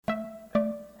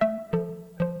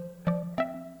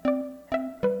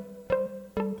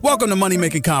Welcome to Money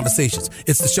Making Conversations.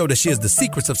 It's the show that shares the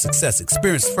secrets of success,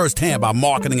 experienced firsthand by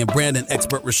marketing and branding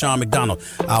expert Rushion McDonald.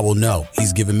 I will know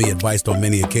he's given me advice on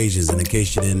many occasions, and in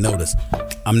case you didn't notice,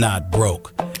 I'm not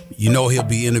broke. You know he'll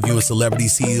be interviewing celebrity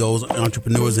CEOs,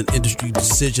 entrepreneurs, and industry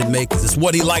decision makers. It's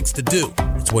what he likes to do.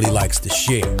 It's what he likes to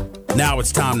share. Now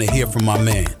it's time to hear from my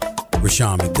man,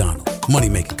 Rushion McDonald. Money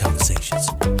Making Conversations.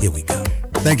 Here we go.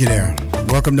 Thank you, Darren.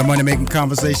 Welcome to Money Making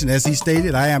Conversation. As he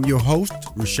stated, I am your host,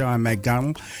 Rushion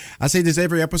McDonald. I say this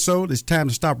every episode. It's time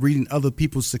to stop reading other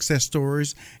people's success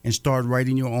stories and start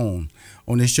writing your own.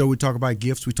 On this show, we talk about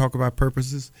gifts. We talk about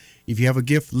purposes. If you have a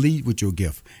gift, lead with your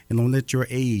gift. And don't let your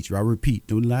age, I repeat,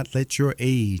 do not let your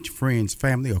age, friends,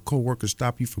 family, or coworkers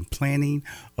stop you from planning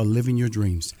or living your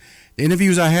dreams. The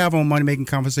interviews I have on Money Making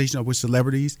Conversation are with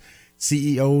celebrities,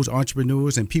 CEOs,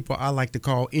 entrepreneurs, and people I like to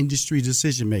call industry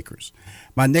decision makers.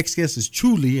 My next guest is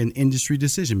truly an industry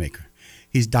decision maker.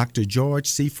 He's Dr. George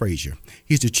C. Fraser.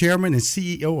 He's the chairman and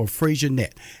CEO of Fraser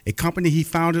Net, a company he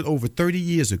founded over 30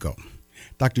 years ago.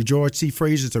 Dr. George C.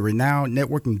 Fraser is a renowned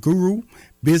networking guru,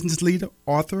 business leader,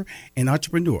 author, and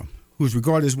entrepreneur who is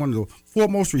regarded as one of the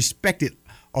foremost respected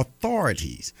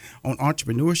authorities on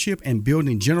entrepreneurship and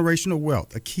building generational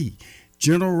wealth, a key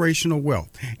generational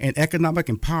wealth and economic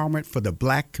empowerment for the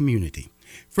Black community.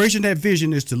 Fraser Net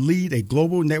vision is to lead a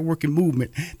global networking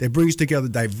movement that brings together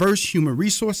diverse human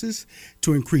resources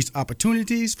to increase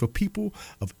opportunities for people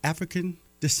of African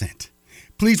descent.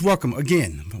 Please welcome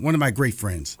again one of my great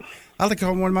friends. I like to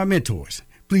call him one of my mentors.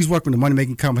 Please welcome to Money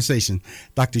Making Conversation,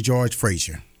 Dr. George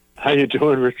Fraser. How you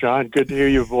doing, Rushion? Good to hear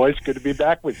your voice. Good to be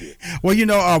back with you. Well, you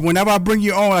know, whenever I bring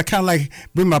you on, I kind of like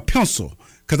bring my pencil.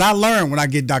 Because I learn when I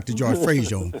get Dr. George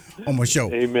Fraser on my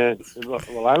show. Amen.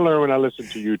 Well, I learn when I listen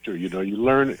to you, too. You know, you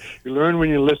learn when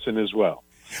you listen as well.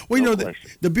 Well, you know,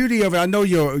 the beauty of it, I know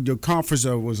your conference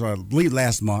was late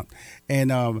last month, and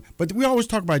but we always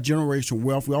talk about generational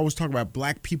wealth. We always talk about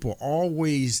Black people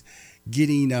always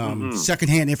getting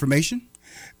secondhand information.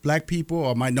 Black people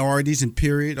or minorities in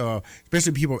period,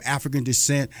 especially people of African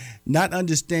descent, not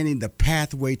understanding the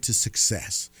pathway to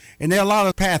success. And there are a lot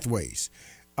of pathways.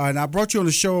 And I brought you on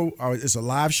the show. It's a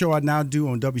live show I now do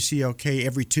on WCLK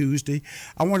every Tuesday.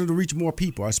 I wanted to reach more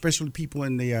people, especially people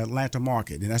in the Atlanta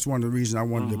market. And that's one of the reasons I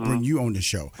wanted to bring you on the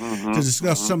show to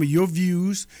discuss some of your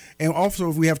views. And also,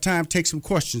 if we have time, take some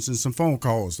questions and some phone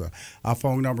calls. Our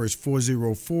phone number is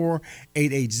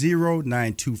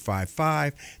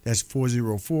 404-880-9255. That's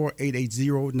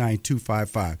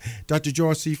 404-880-9255. Dr.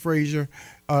 George C. Fraser,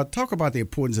 talk about the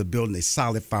importance of building a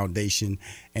solid foundation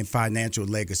and financial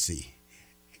legacy.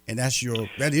 And that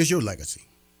is your legacy.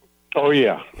 Oh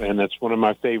yeah, and that's one of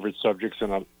my favorite subjects,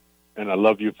 and I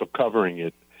love you for covering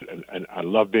it, and I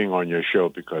love being on your show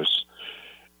because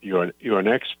you're an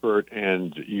expert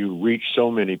and you reach so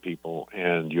many people,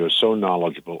 and you're so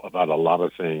knowledgeable about a lot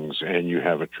of things, and you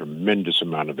have a tremendous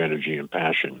amount of energy and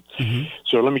passion.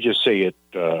 So let me just say it,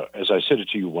 as I said it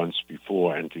to you once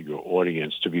before and to your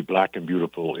audience, to be Black and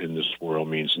beautiful in this world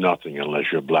means nothing unless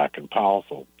you're Black and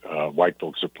powerful. White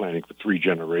folks are planning for 3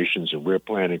 generations, and we're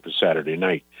planning for Saturday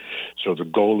night. So the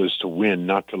goal is to win,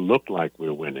 not to look like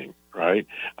we're winning, right?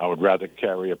 I would rather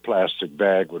carry a plastic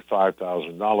bag with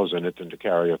 $5,000 in it than to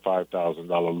carry a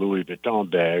 $5,000 Louis Vuitton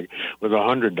bag with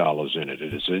 $100 in it.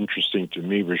 It is interesting to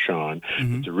me, Rushion,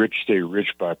 that the rich stay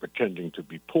rich by pretending to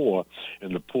be poor,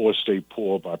 and the poor stay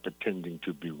poor by pretending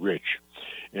to be rich.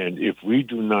 And if we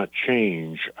do not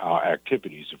change our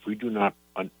activities, if we do not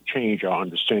change our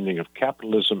understanding of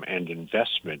capitalism and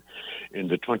investment in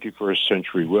the 21st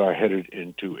century, we are headed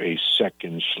into a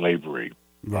second slavery,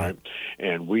 right?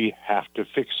 And we have to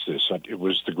fix this. It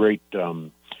was the great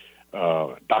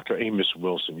Dr. Amos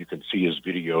Wilson, you can see his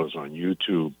videos on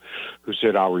YouTube, who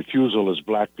said our refusal as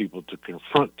Black people to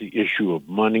confront the issue of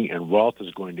money and wealth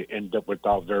is going to end up with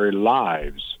our very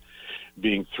lives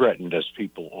being threatened as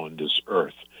people on this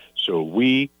earth. So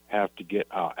we have to get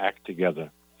our act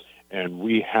together, and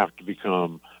we have to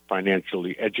become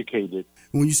financially educated.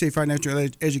 When you say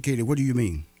financially educated, what do you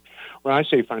mean? When I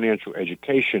say financial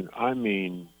education, I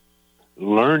mean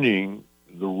learning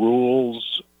the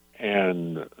rules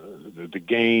and the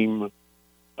game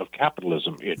of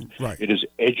capitalism. It is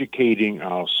educating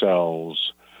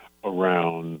ourselves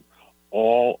around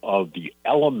all of the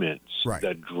elements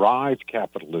that drive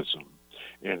capitalism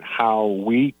and how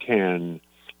we can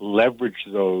leverage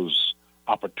those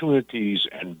opportunities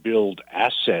and build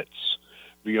assets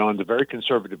beyond the very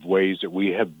conservative ways that we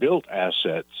have built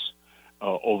assets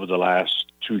over the last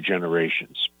 2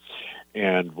 generations.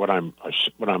 And what I'm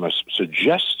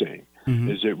suggesting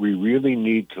is that we really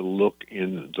need to look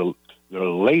in the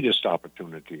latest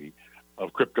opportunity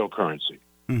of cryptocurrency.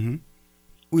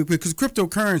 because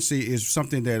cryptocurrency is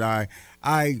something that I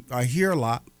hear a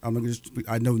lot.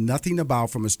 I know nothing about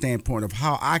from a standpoint of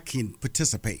how I can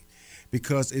participate,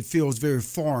 because it feels very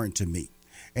foreign to me.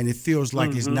 And it feels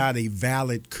like it's not a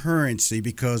valid currency,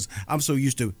 because I'm so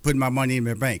used to putting my money in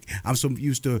my bank. I'm so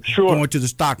used to going to the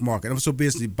stock market. I'm so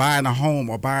busy buying a home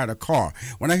or buying a car.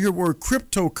 When I hear the word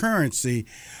cryptocurrency,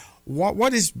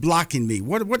 what is blocking me?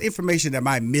 What information am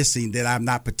I missing that I'm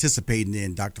not participating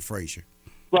in, Dr. Fraser?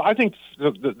 Well, I think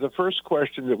the first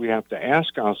question that we have to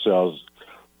ask ourselves,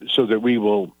 so that we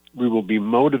will be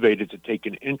motivated to take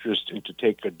an interest and to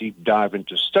take a deep dive and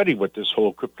to study what this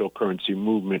whole cryptocurrency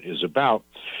movement is about,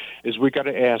 is we got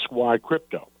to ask, why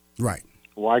crypto? Right.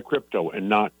 Why crypto and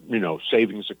not,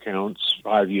 savings accounts,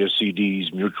 5-year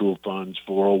CDs, mutual funds,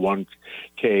 401ks,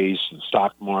 the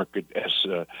stock market,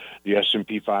 the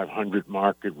S&P 500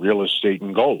 market, real estate,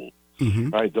 and gold.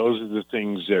 Right? Those are the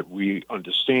things that we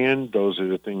understand. Those are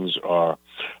the things are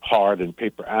hard and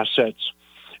paper assets.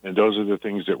 And those are the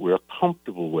things that we're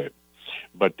comfortable with.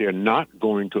 But they're not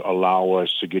going to allow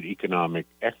us to get economic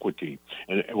equity.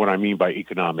 And what I mean by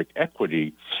economic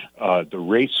equity, the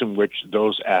rates in which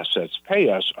those assets pay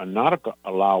us are not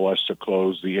allow us to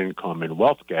close the income and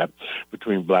wealth gap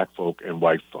between black folk and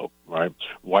white folk, right?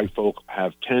 White folk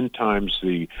have 10 times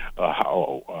the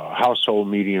household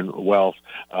median wealth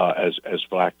as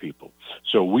black people.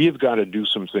 So we've got to do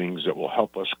some things that will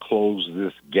help us close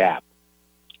this gap.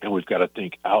 And we've got to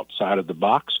think outside of the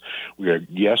box. We're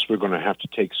going to have to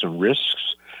take some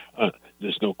risks.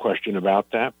 There's no question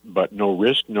about that. But no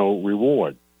risk, no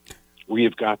reward. We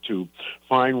have got to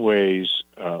find ways,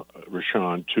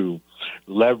 Rashawn, to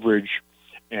leverage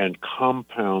and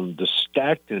compound the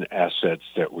stagnant assets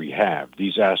that we have.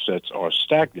 These assets are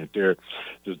stagnant. They're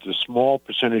the small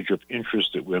percentage of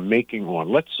interest that we're making on,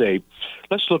 let's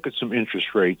look at some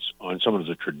interest rates on some of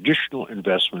the traditional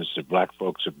investments that black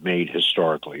folks have made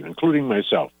historically, including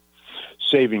myself.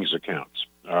 Savings accounts,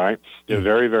 all right? They're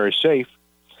very, very safe,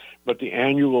 but the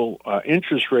annual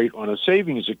interest rate on a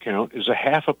savings account is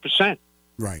 0.5%.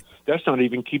 Right. That's not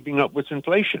even keeping up with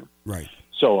inflation. Right.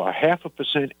 So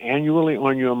 0.5% annually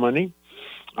on your money.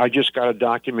 I just got a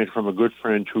document from a good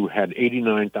friend who had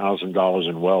 $89,000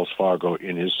 in Wells Fargo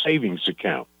in his savings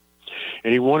account.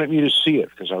 And he wanted me to see it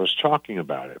because I was talking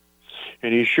about it.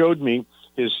 And he showed me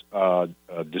his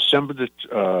December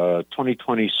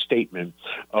 2020 statement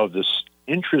of the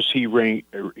interest he earned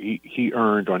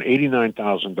on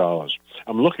 $89,000.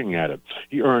 I'm looking at it.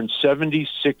 He earned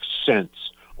 76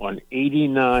 cents on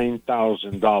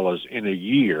 $89,000 in a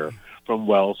year from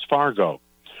Wells Fargo.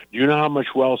 Do you know how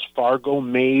much Wells Fargo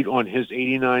made on his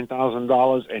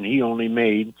 $89,000? And he only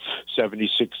made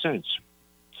 76 cents.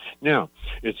 Now,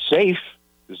 it's safe.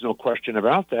 There's no question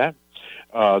about that.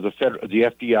 The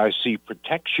FDIC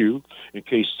protects you in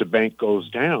case the bank goes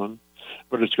down,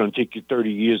 but it's going to take you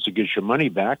 30 years to get your money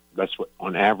back. That's what,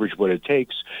 on average, what it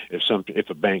takes if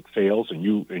a bank fails and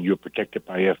you're protected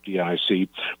by FDIC.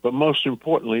 But most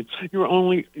importantly, you're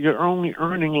only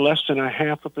earning less than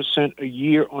 0.5% a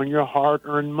year on your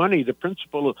hard-earned money. The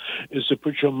principle is to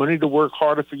put your money to work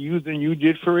harder for you than you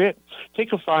did for it.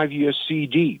 Take a 5-year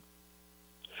CD.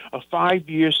 A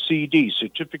 5-year CD,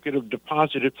 certificate of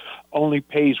deposit, only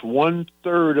pays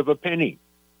 1/3 of a penny,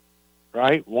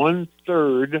 right?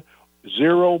 1/3,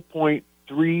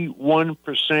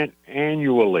 0.31%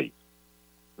 annually,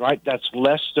 right? That's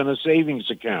less than a savings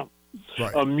account.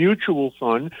 Right. A mutual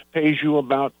fund pays you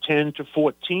about 10 to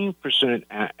 14%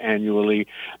 annually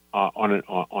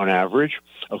on average.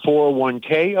 A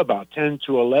 401k about 10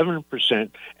 to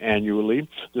 11% annually.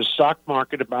 The stock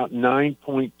market about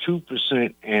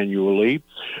 9.2% annually.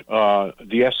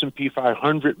 The S&P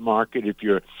 500 market, if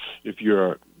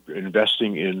you're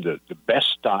investing in the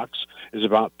best stocks, is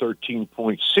about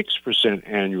 13.6%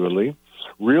 annually.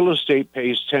 Real estate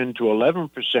pays 10 to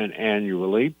 11%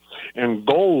 annually, and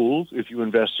gold, if you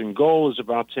invest in gold, is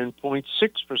about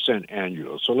 10.6%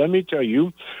 annual. So let me tell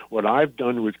you what I've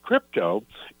done with crypto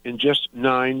in just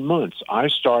 9 months. I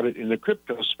started in the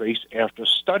crypto space after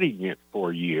studying it for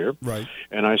a year, right?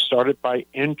 And I started by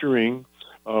entering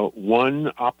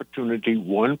one opportunity,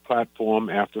 one platform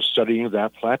after studying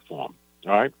that platform.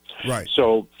 All right? Right.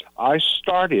 So I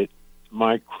started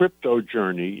my crypto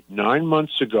journey 9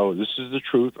 months ago. This is the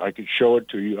truth. I could show it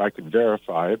to you. I could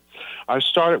verify it. I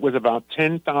started with about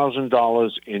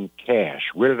 $10,000 in cash.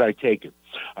 Where did I take it?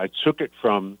 I took it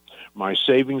from my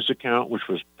savings account, which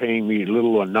was paying me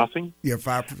little or nothing. Yeah,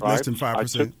 less than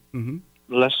 5%.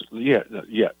 Less, yeah,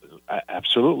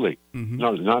 absolutely. Mm-hmm.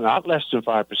 No, not less than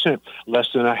 5%. Less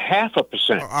than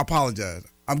 0.5%. I apologize.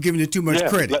 I'm giving you too much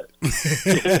credit.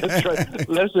 That's right.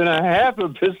 Less than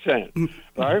 0.5%.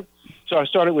 Right. So I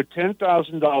started with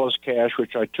 $10,000 cash,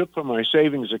 which I took from my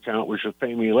savings account, which would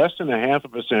pay me less than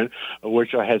 0.5%, of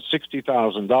which I had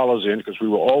 $60,000 in, because we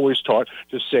were always taught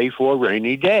to save for a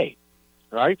rainy day,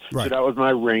 right? So that was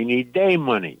my rainy day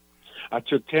money. I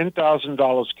took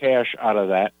 $10,000 cash out of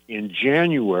that in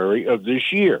January of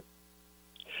this year.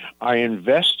 I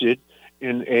invested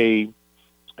in a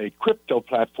crypto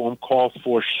platform called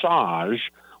Fraser,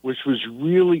 which was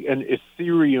really an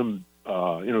Ethereum.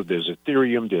 There's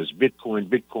Ethereum, there's Bitcoin.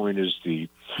 Bitcoin is the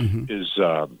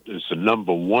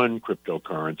number one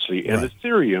cryptocurrency, and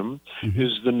Ethereum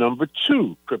is the number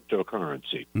two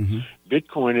cryptocurrency.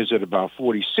 Bitcoin is at about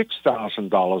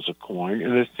 $46,000 a coin,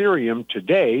 and Ethereum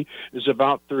today is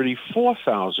about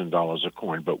 $34,000 a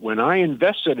coin. But when I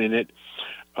invested in it,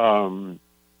 9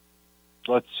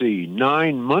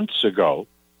 months ago.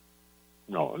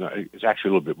 No, it's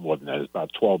actually a little bit more than that. It's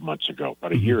about 12 months ago,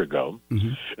 about a year ago.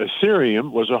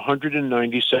 Ethereum was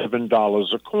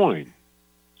 $197 a coin.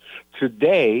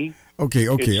 Today, Okay,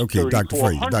 Dr.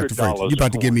 Fraser, you're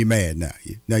about to get me mad now.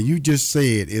 Now, you just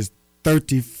said it's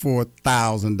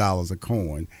 $34,000 a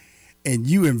coin, and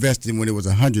you invested when it was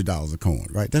 $100 a coin,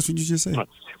 right? That's what you just said?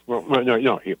 Well,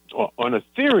 no. On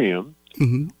Ethereum,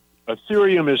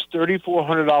 Ethereum is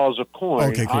 $3,400 a coin.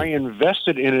 Okay, cool. I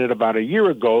invested in it about a year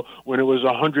ago when it was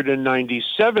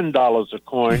 $197 a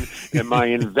coin, and my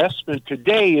investment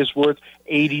today is worth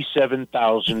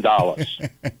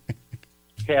 $87,000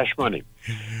 cash money.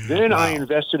 Then I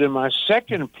invested in my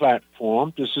second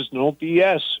platform. This is no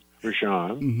BS,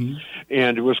 Rashawn,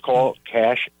 and it was called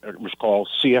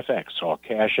CFX or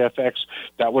Cash FX.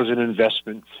 That was an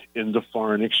investment in the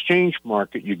foreign exchange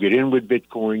market. You get in with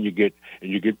Bitcoin, you get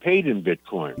paid in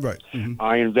Bitcoin. Right.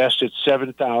 I invested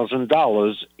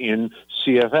 $7,000 in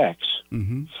CFX.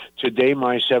 Today,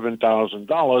 my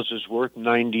 $7,000 is worth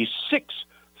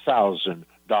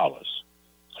 $96,000.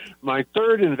 My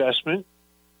third investment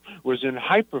was in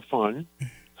Hyperfund,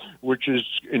 which is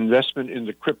investment in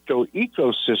the crypto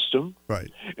ecosystem.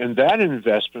 Right. And that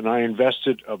investment, I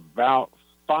invested about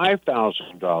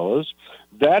 $5,000.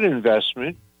 That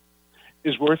investment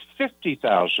is worth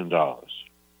 $50,000.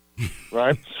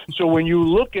 Right? So when you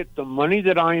look at the money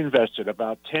that I invested,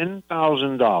 about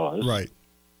 $10,000.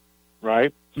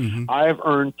 Right? I have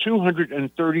earned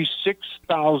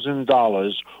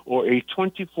 $236,000, or a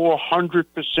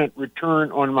 2,400%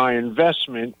 return on my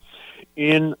investment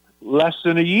in less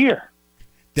than a year.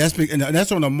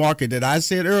 That's on a market that I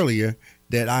said earlier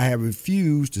that I have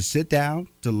refused to sit down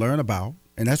to learn about.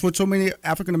 And that's what so many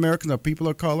African Americans or people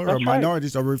of color or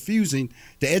minorities are refusing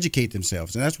to educate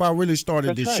themselves. And that's why I really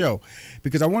started this show,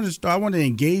 because I want to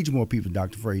engage more people,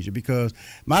 Dr. Fraser, because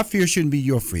my fear shouldn't be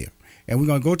your fear. And we're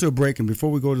going to go to a break. And before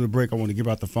we go to the break, I want to give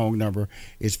out the phone number.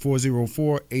 It's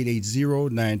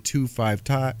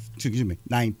 404-880-9255. Excuse me,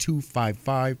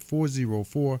 9255.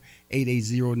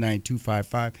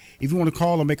 404-880-9255. If you want to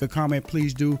call or make a comment,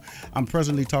 please do. I'm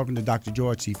presently talking to Dr.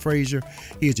 George C. Fraser.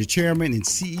 He is the chairman and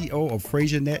CEO of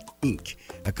FraserNet, Inc.,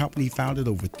 a company founded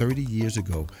over 30 years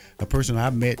ago, a person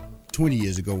I met 20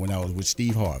 years ago when I was with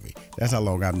Steve Harvey. That's how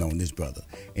long I've known this brother.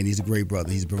 And he's a great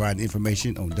brother. He's providing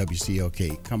information on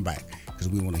WCLK. Come back, because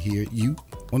we want to hear you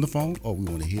on the phone, or we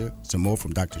want to hear some more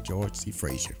from Dr. George C.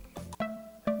 Fraser.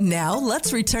 Now,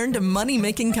 let's return to Money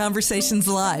Making Conversations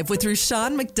Live with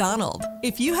Rushion McDonald.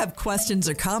 If you have questions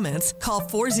or comments, call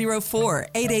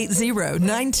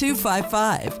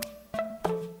 404-880-9255.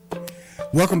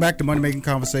 Welcome back to Money Making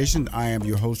Conversation. I am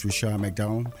your host, Rushion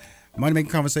McDonald. Money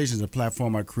Making Conversations is a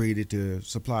platform I created to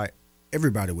supply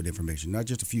everybody with information, not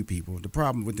just a few people. The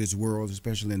problem with this world,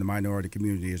 especially in the minority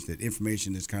community, is that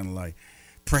information is kind of like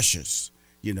precious.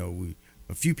 A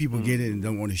few people get it and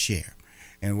don't want to share.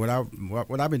 And what I've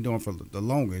been doing for the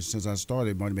longest, since I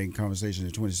started Money Making Conversations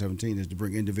in 2017, is to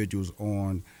bring individuals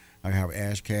on. I have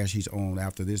Ash Cash. He's on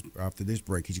after this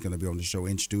break. He's going to be on the show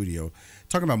in studio,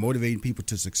 talking about motivating people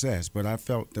to success. But I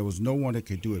felt there was no one that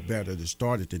could do it better to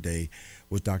start it today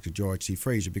was Dr. George C.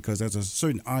 Fraser, because there's a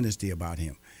certain honesty about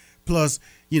him. Plus,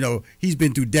 he's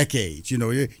been through decades. You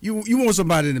want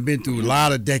somebody that's been through a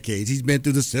lot of decades. He's been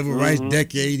through the civil rights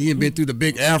decade. He had been through the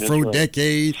big Afro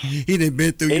decade. He done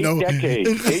been through, 8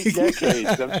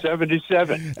 decades. I'm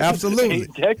 77. Absolutely.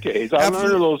 8 decades. I learned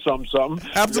a little something.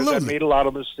 Absolutely. I made a lot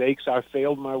of mistakes. I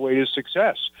failed my way to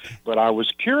success. But I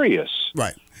was curious.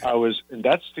 Right. And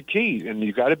that's the key. And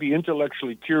you got to be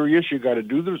intellectually curious. You got to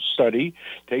do the study,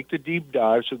 take the deep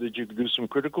dive so that you can do some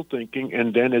critical thinking.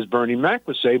 And then, as Bernie Mac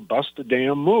would say, bust the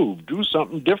damn move. Do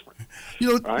something different.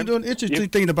 An interesting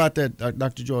thing about that,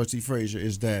 Dr. George C. Fraser,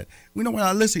 is that, when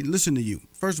I listen to you,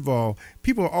 first of all,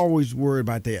 people are always worried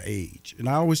about their age. And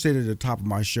I always say it at the top of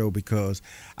my show because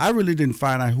I really didn't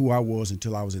find out who I was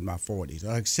until I was in my 40s.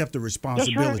 I accept the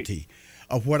responsibility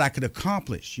of what I could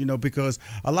accomplish, because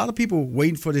a lot of people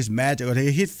waiting for this magic, or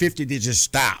they hit 50, they just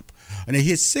stop. And they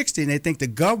hit 60 and they think the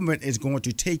government is going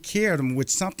to take care of them with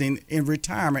something in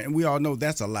retirement. And we all know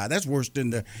that's a lie. That's worse than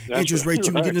the interest rate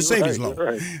you can get in the savings loan.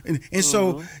 Right. And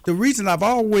so the reason I've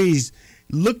always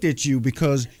looked at you,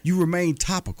 because you remain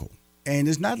topical. And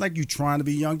it's not like you're trying to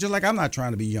be young, just like I'm not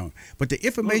trying to be young. But the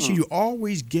information you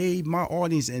always gave my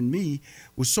audience and me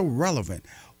was so relevant.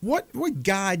 What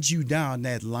guides you down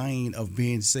that lane of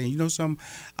saying, I'm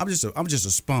just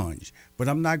a sponge, but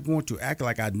I'm not going to act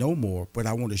like I know more, but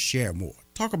I want to share more.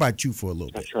 Talk about you for a little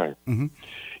bit. That's right. Mm-hmm.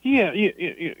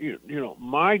 Yeah,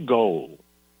 my goal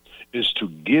is to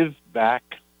give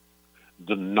back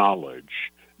the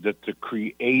knowledge that the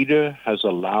Creator has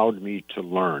allowed me to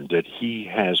learn, that He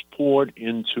has poured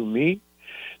into me,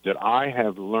 that I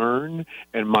have learned,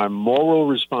 and my moral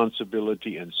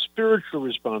responsibility and spiritual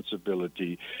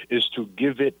responsibility is to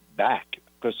give it back.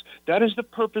 Because that is the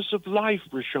purpose of life,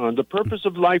 Rashawn. The purpose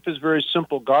of life is very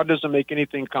simple. God doesn't make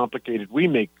anything complicated. We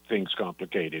make things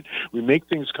complicated. We make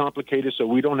things complicated so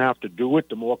we don't have to do it.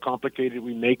 The more complicated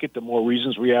we make it, the more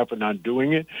reasons we have for not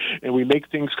doing it. And we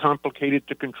make things complicated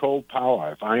to control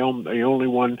power. If I am the only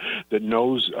one that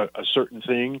knows a certain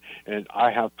thing, and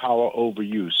I have power over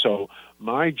you. So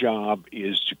my job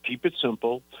is to keep it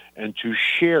simple and to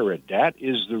share it. That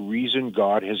is the reason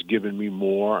God has given me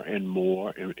more and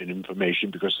more information,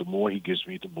 because the more He gives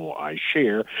me, the more I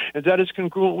share. And that is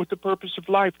congruent with the purpose of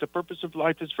life. The purpose of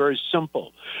life is very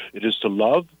simple. It is to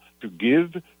love, to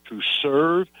give, to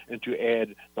serve, and to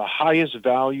add the highest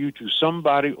value to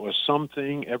somebody or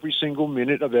something every single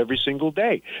minute of every single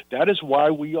day. That is why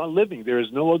we are living. There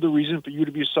is no other reason for you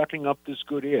to be sucking up this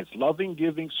good air. It's loving,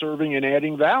 giving, serving, and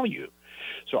adding value.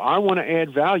 So I want to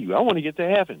add value. I want to get to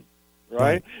heaven,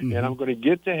 right? Mm-hmm. And I'm going to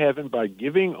get to heaven by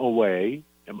giving away,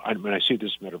 and when I say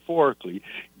this metaphorically,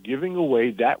 giving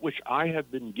away that which I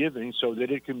have been giving so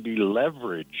that it can be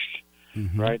leveraged,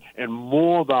 right? And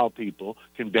more of our people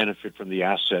can benefit from the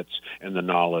assets and the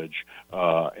knowledge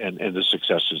and the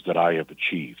successes that I have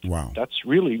achieved. Wow. That's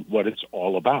really what it's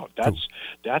all about.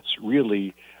 That's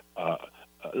really...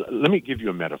 let me give you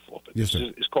a metaphor. Yes,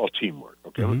 sir. It's called teamwork.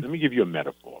 Okay, let me give you a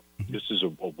metaphor. This is a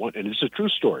one, and it's a true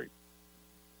story.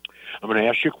 I'm going to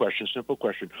ask you a question, simple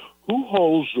question. Who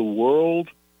holds the world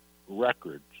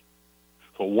record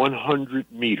for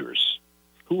 100 meters?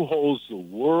 Who holds the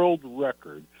world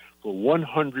record for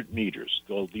 100 meters?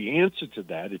 Well, the answer to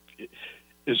that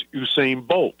is Usain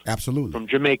Bolt. Absolutely. From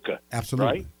Jamaica.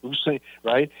 Absolutely. Right?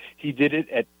 Right? He did it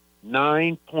at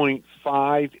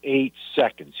 9.58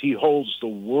 seconds. He holds the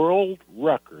world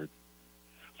record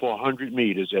for 100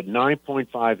 meters at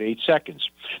 9.58 seconds.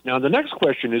 Now, the next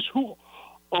question is, who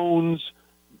owns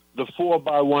the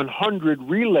 4x100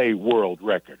 relay world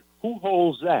record? Who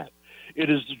holds that? It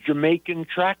is the Jamaican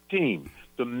track team,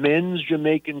 the men's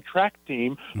Jamaican track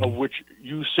team, of which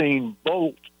Usain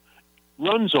Bolt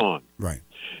runs on. Right.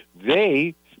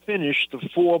 They finished the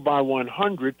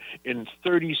 4x100 in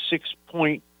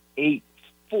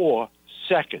 36.84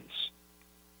 seconds.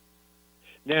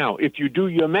 Now, if you do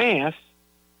your math,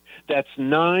 that's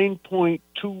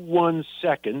 9.21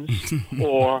 seconds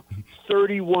or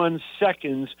 31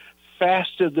 seconds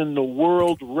faster than the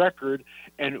world record,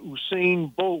 and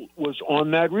Usain Bolt was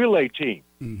on that relay team.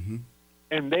 Mm-hmm.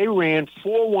 And they ran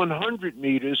 4 100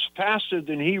 meters faster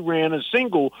than he ran a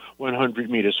single 100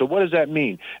 meters. So what does that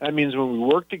mean? That means when we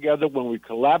work together, when we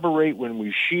collaborate, when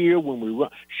we share, when we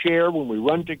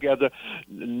run together,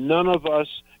 none of us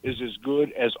is as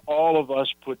good as all of us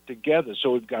put together.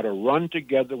 So we've got to run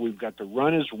together. We've got to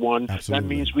run as one. Absolutely. That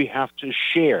means we have to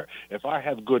share. If I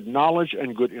have good knowledge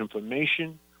and good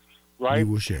information, right? You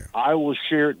will share. I will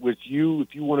share it with you.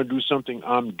 If you want to do something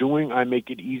I'm doing, I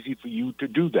make it easy for you to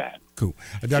do that. Cool.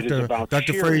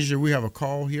 Dr. Fraser, we have a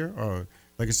call here.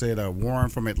 Like I said, Warren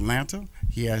from Atlanta.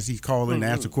 He's called in to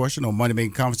ask a question on Money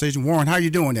Making Conversation. Warren, how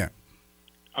you doing there?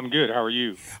 I'm good. How are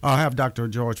you? I have Dr.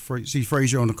 George C.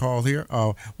 Fraser on the call here.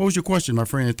 What was your question, my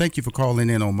friend? And thank you for calling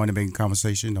in on Money Making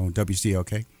Conversation on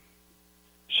WCLK.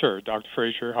 Sure. Dr.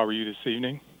 Fraser, how are you this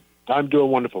evening? I'm doing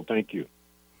wonderful. Thank you.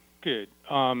 Good.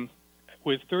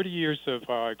 With 30 years of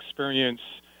experience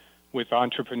with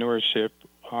entrepreneurship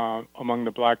among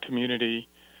the black community,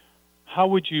 how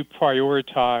would you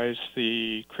prioritize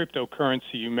the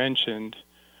cryptocurrency you mentioned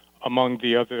among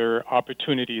the other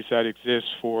opportunities that exist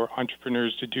for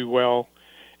entrepreneurs to do well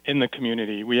in the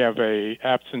community? We have an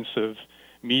absence of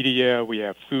media, we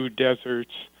have food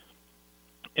deserts,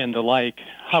 and the like.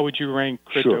 How would you rank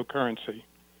cryptocurrency? Sure.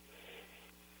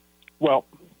 Well,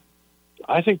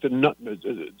 I think the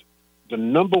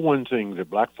number one thing that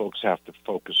black folks have to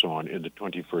focus on in the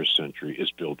 21st century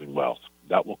is building wealth.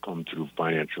 That will come through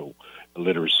financial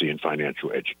literacy and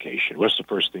financial education. What's the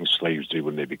first thing slaves did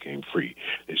when they became free?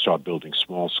 They started building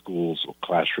small schools or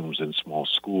classrooms in small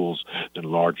schools, then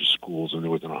larger schools, and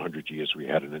within 100 years we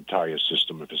had an entire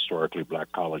system of historically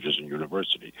black colleges and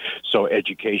universities. So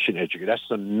education, that's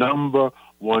the number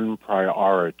one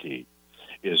priority,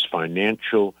 is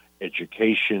financial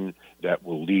education that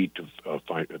will lead to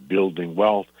building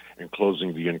wealth and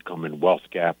closing the income and wealth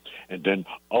gap, and then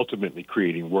ultimately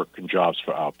creating work and jobs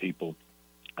for our people,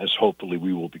 as hopefully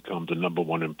we will become the number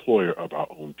one employer of our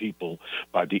own people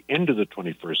by the end of the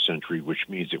 21st century, which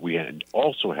means that we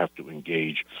also have to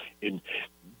engage in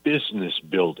business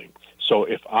building. So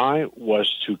if I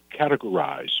was to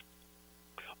categorize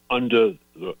under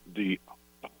the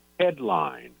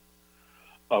headline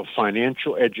of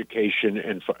financial education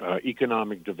and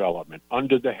economic development,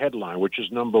 under the headline, which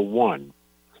is number one,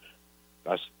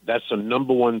 that's the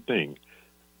number one thing.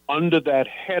 Under that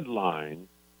headline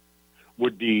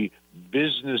would be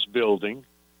business building,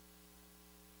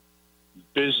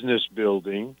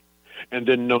 and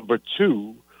then number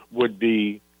two would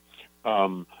be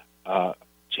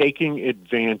taking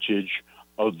advantage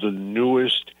of the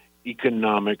newest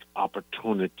economic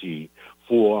opportunity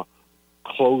for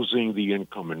closing the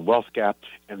income and wealth gap,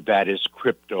 and that is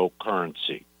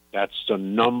cryptocurrency. That's the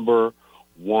number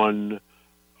one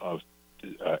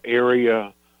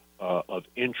area of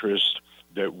interest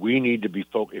that we need to be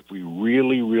focused if we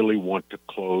really, really want to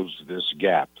close this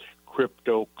gap.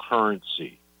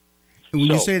 Cryptocurrency. And when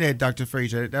you say that, Dr.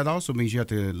 Fraser, that also means you have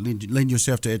to lend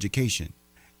yourself to education,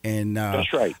 and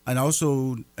that's right, and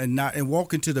also and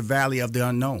walk into the valley of the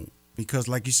unknown. Because,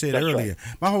 like you said earlier,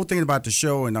 my whole thing about the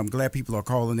show, and I'm glad people are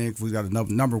calling in. We got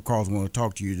a number of calls. We want to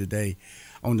talk to you today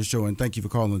on the show, and thank you for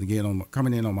calling again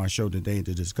coming in on my show today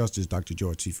to discuss this, Dr.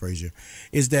 George C. Fraser.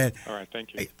 Is that all right?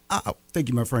 Thank you. Thank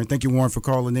you, my friend. Thank you, Warren, for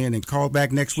calling in, and call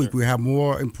back next week. We have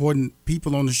more important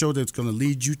people on the show that's going to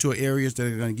lead you to areas that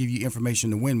are going to give you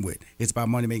information to win with. It's about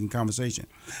money making conversation.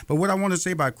 But what I want to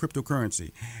say about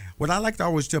cryptocurrency, what I like to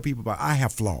always tell people about, I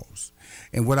have flaws.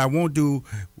 And what I won't do,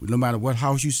 no matter what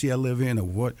house you see I live in,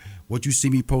 or what you see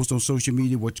me post on social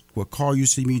media, what car you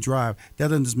see me drive, that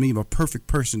doesn't mean a perfect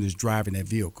person is driving that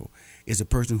vehicle. It's a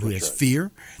person who has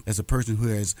fear. That's a person who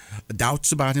has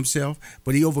doubts about himself.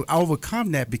 But I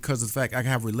overcome that because of the fact I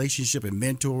have relationship and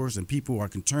mentors and people who I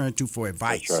can turn to for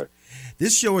advice. That's right.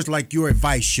 This show is like your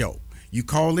advice show. You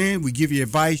call in, we give you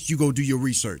advice, you go do your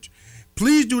research.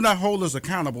 Please do not hold us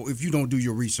accountable if you don't do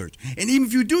your research. And even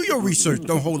if you do your research,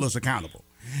 don't hold us accountable.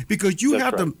 Because you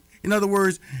have to, in other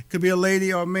words, could be a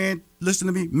lady or a man, listen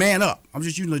to me, man up. I'm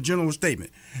just using a general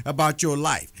statement about your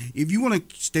life. If you want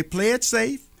to play it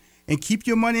safe and keep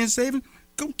your money in savings,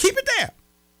 go keep it there.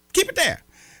 Keep it there.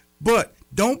 But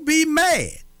don't be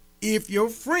mad if your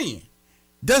friend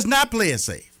does not play it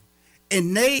safe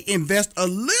and they invest a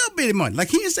little bit of money. Like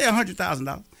he didn't say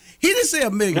 $100,000. He didn't say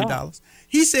 $1 million. No.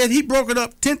 He said he broke it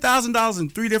up $10,000 in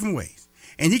 3 different ways.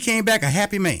 And he came back a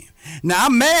happy man. Now,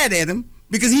 I'm mad at him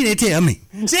because he didn't tell me.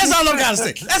 See, that's all I got to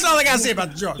say. That's all I got to say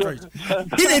about the George Fraser.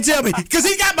 He didn't tell me because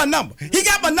he got my number. He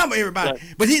got my number, everybody.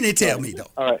 But he didn't tell me, though.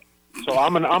 All right. So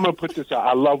I'm gonna put this out.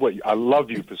 I love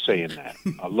you for saying that.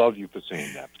 I love you for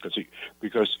saying that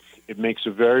because it makes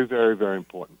a very, very, very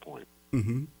important point.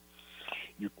 Mm-hmm.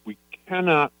 We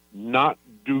cannot not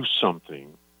do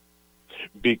something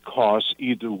because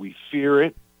either we fear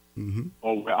it, mm-hmm.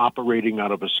 or we're operating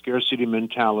out of a scarcity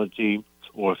mentality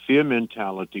or a fear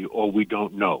mentality, or we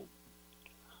don't know.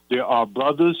 There are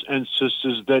brothers and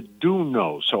sisters that do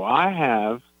know. So I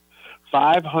have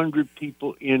 500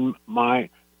 people in my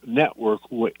network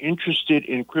who are interested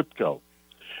in crypto.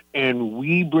 And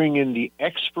we bring in the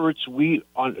experts. We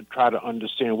try to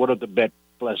understand what are the best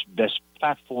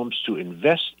platforms to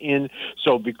invest in.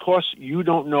 So because you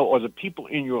don't know, or the people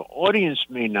in your audience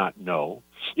may not know,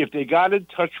 if they got in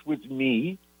touch with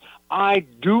me, I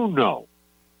do know.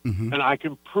 Mm-hmm. And I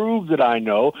can prove that I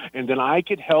know, and then I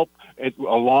could help,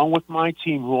 along with my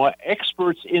team who are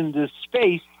experts in this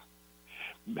space,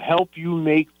 help you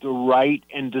make the right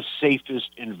and the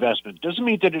safest investment. Doesn't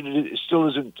mean that it still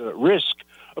isn't risk.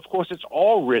 Of course, it's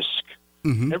all risk.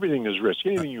 Mm-hmm. Everything is risk.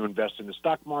 Anything you invest in the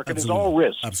stock market Absolutely. is all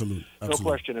risk. Absolutely. No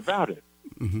question about it.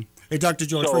 Hey, Dr.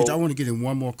 George So- Fraser, I want to get in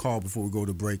one more call before we go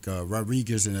to break.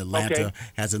 Rodriguez in Atlanta Okay.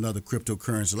 has another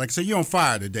cryptocurrency. Like I said, you're on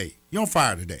fire today. You're on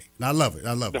fire today. And I love it.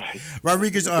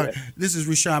 Rodriguez, this is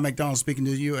Rushion McDonald speaking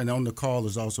to you, and on the call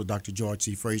is also Dr. George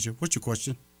C. Fraser. What's your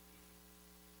question?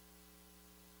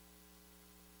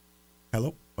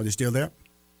 Hello? Are they still there?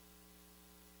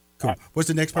 Cool. What's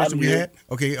the next person we here. had?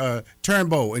 Okay,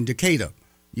 Turnbow in Decatur.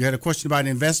 You had a question about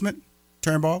investment?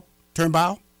 Turnbow?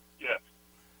 Yes.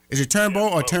 Is it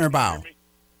Turnbow or Turnbow?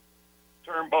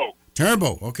 Turnbow.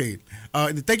 Turnbow, okay.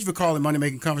 Thank you for calling Money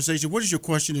Making Conversation. What is your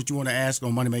question that you want to ask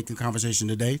on Money Making Conversation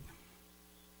today?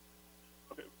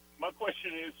 Okay. My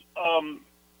question is,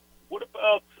 what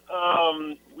about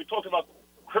we talked about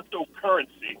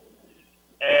cryptocurrency,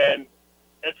 and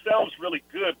it sounds really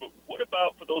good, but what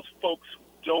about for those folks who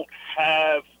don't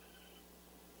have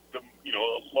a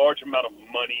large amount of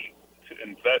money to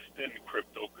invest in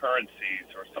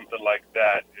cryptocurrencies or something like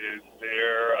that? Is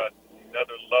there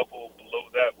another level below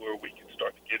that where we can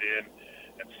start to get in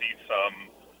and see some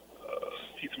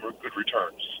good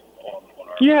returns on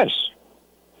our? Yes,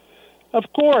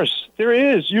 of course there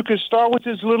is. You can start with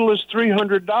as little as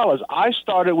 $300. I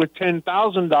started with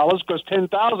 $10,000 because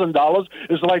 $10,000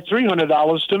 is like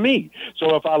 $300 to me.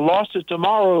 So if I lost it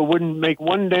tomorrow, it wouldn't make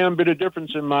one damn bit of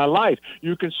difference in my life.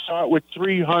 You can start with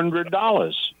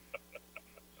 $300.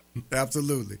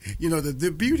 Absolutely. You know,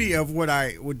 the beauty of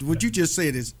what you just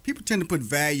said is people tend to put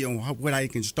value on what I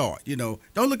can start. You know,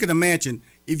 don't look at a mansion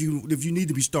if you need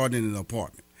to be starting in an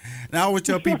apartment. And I always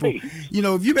tell people, Right.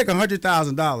 if you make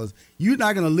 $100,000, you're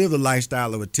not going to live the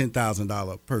lifestyle of a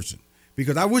 $10,000 person.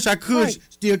 Because I wish I could Right.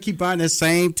 still keep buying that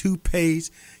same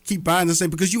toothpaste, keep buying the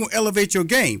same, because you won't elevate your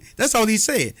game. That's all he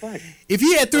said. Right. If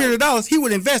he had $300, he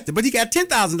would invest it, but he got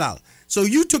 $10,000. So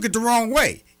you took it the wrong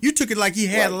way. You took it like he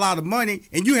had a lot of money,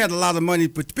 and you had a lot of money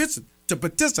to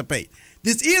participate.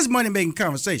 This is Money Making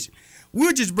Conversation.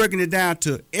 We're just breaking it down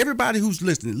to everybody who's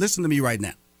listening. Listen to me right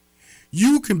now.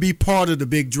 You can be part of the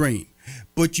big dream,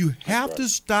 but you have to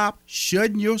stop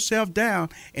shutting yourself down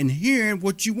and hearing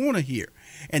what you want to hear.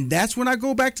 And that's when I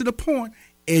go back to the point,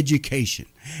 education.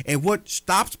 And what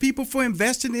stops people from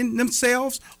investing in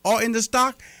themselves or in the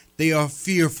stock? They are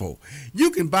fearful.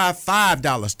 You can buy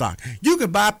 $5 stock. You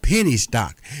can buy penny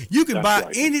stock. You can buy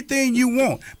anything you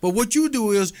want. But what you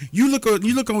do is you look on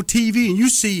TV and you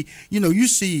see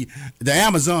the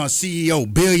Amazon CEO,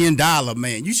 $1 billion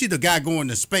man. You see the guy going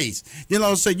to space. Then all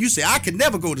of a sudden you say, I could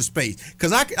never go to space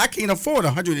because I can't afford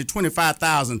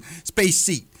 125,000 space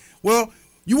seat. Well,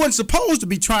 you weren't supposed to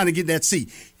be trying to get that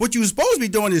seat. What you were supposed to be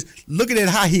doing is looking at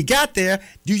how he got there,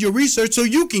 do your research so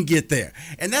you can get there.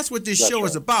 And that's what this show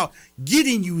is about,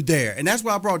 getting you there. And that's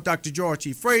why I brought Dr. George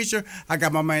C. Fraser. I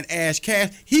got my man Ash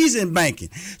Cash. He's in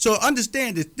banking. So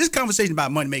understand this conversation is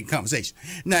about money-making conversation.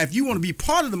 Now, if you want to be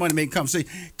part of the money-making conversation,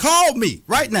 call me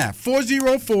right now,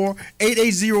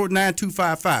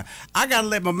 404-880-9255. I got to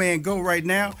let my man go right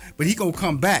now, but he going to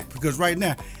come back because right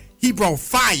now, he brought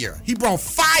fire. He brought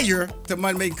fire to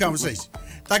Money Making Conversation.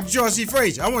 Dr. George C.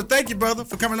 Fraser, I want to thank you, brother,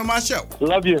 for coming on my show.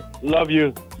 Love you. You know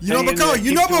I'm going to call you.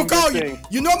 You know I'm going to call you.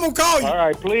 You know I'm going to call you. All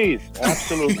right, please.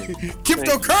 Absolutely.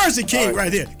 Cryptocurrency king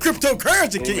right here.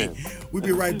 Cryptocurrency Amen. king. We'll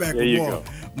be right back There with you more go.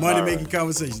 Money Making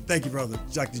Conversation. Thank you, brother.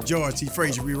 Dr. George C.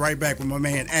 Fraser. We'll be right back with my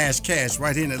man Ash Cash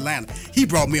right here in Atlanta. He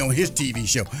brought me on his TV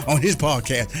show, on his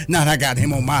podcast. Now I got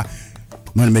him on my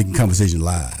Money Making Conversation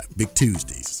Live, Big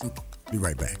Tuesdays. Be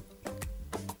right back.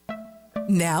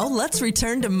 Now, let's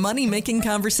return to Money Making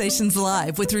Conversations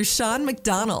Live with Rushion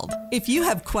McDonald. If you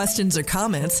have questions or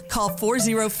comments, call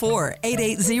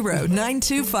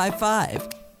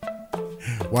 404-880-9255.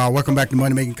 Wow, welcome back to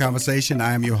Money Making Conversation.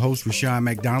 I am your host, Rushion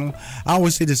McDonald. I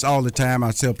always say this all the time.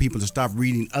 I tell people to stop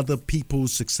reading other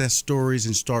people's success stories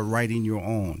and start writing your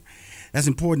own. That's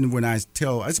important when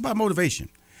it's about motivation.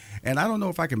 And I don't know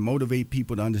if I can motivate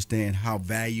people to understand how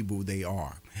valuable they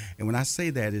are. And when I say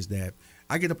that is that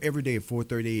I get up every day at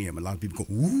 4:30 a.m. A lot of people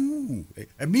go, ooh.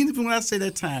 I mean, when I say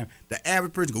that time, the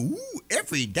average person go, ooh,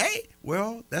 every day?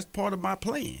 Well, that's part of my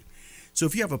plan. So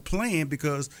if you have a plan,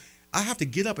 because I have to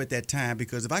get up at that time,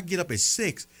 because if I get up at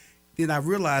 6, then I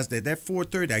realize that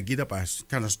 4:30, I get up, I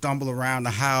kind of stumble around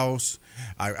the house.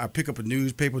 I pick up a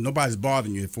newspaper. Nobody's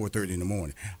bothering you at 4:30 in the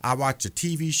morning. I watch a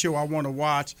TV show I want to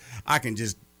watch. I can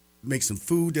just make some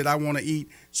food that I want to eat.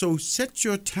 So set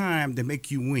your time to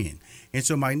make you win. And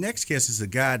so my next guest is a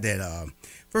guy that,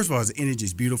 first of all, his energy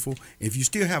is beautiful. If you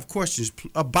still have questions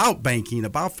about banking,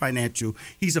 about financial,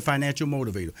 he's a financial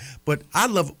motivator. But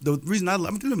the reason I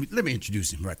love him, let me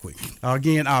introduce him right quick.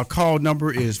 Again, our call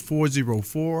number is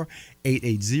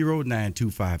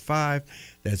 404-880-9255.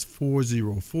 That's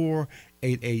 404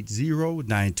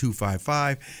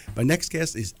 880-9255. My next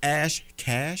guest is Ash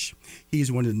Cash. He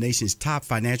is one of the nation's top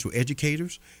financial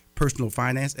educators, personal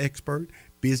finance expert,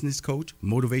 business coach,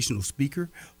 motivational speaker,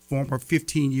 former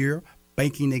 15-year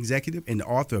banking executive, and the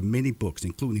author of many books,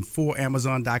 including 4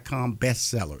 Amazon.com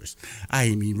bestsellers. I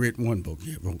ain't even written one book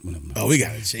yet. Wrote one of them. Oh, we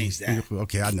got to change that.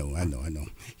 Okay, I know.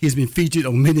 He has been featured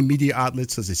on many media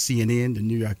outlets such as CNN, the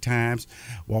New York Times,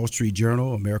 Wall Street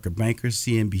Journal, American Banker,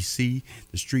 CNBC,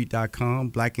 TheStreet.com,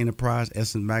 Black Enterprise,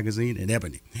 Essence Magazine, and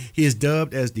Ebony. He is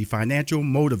dubbed as the financial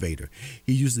motivator.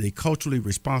 He uses a culturally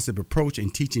responsive approach in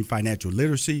teaching financial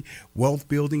literacy, wealth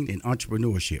building, and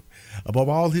entrepreneurship. Above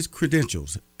all his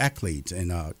credentials, accolades,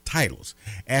 and titles,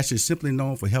 Ash is simply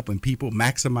known for helping people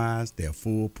maximize their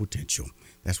full potential.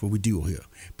 That's what we do here.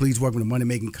 Please welcome to Money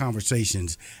Making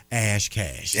Conversations, Ash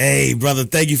Cash. Hey, brother,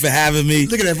 thank you for having me.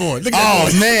 Look at that boy.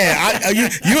 Man,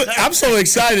 I'm so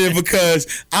excited because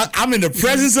I'm in the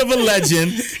presence of a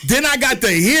legend. Then I got to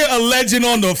hear a legend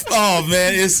on the. Oh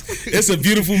man, it's a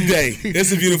beautiful day.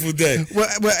 It's a beautiful day. Well,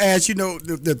 Ash, you know,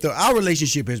 our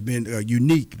relationship has been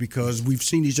unique because we've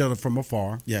seen each other from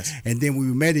afar. Yes. And then when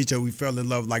we met each other, we fell in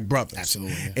love like brothers.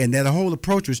 Absolutely. Yeah. And that whole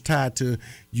approach was tied to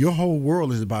your whole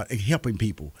world is about helping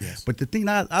people. Yes. But the thing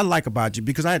I like about you,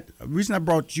 because the reason I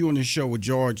brought you on the show with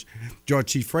George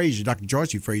T. Fraser, Dr.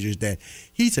 George T. Fraser, is that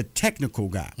he's a technical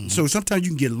guy. Mm-hmm. So sometimes you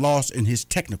can get lost in his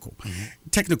technical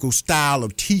style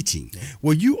of teaching. Yeah.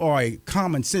 Well, you are a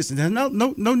common sense, and there's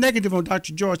no negative on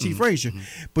Dr. George T. Fraser,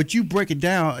 but you break it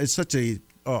down as such a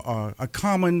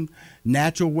common,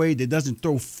 natural way that doesn't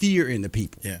throw fear into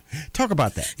people. Yeah, talk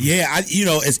about that. Yeah,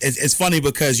 it's funny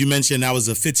because you mentioned I was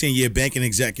a 15-year banking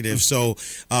executive. So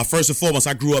first and foremost,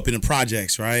 I grew up in the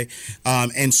projects, right?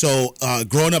 And so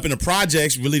growing up in the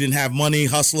projects, really didn't have money,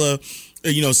 hustler.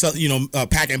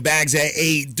 Packing bags at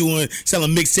 8,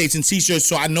 selling mixtapes and T-shirts.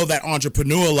 So I know that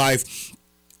entrepreneurial life.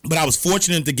 But I was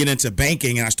fortunate to get into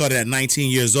banking, and I started at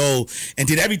 19 years old and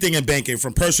did everything in banking,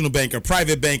 from personal banker,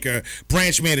 private banker,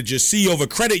 branch manager, CEO of a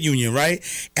credit union, right?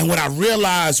 And what I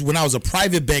realized when I was a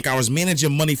private bank, I was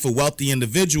managing money for wealthy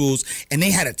individuals, and they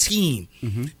had a team.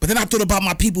 Mm-hmm. But then I thought about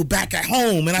my people back at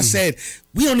home, and I said,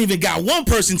 we don't even got one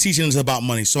person teaching us about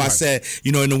money. So I said,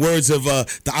 in the words of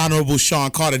the Honorable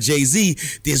Sean Carter, Jay-Z,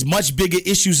 there's much bigger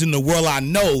issues in the world I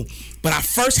know, but I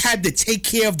first had to take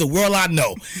care of the world I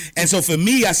know. And so for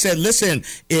me, I said, listen,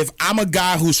 if I'm a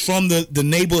guy who's from the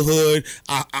neighborhood,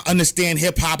 I understand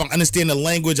hip hop, I understand the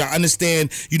language, I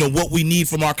understand, what we need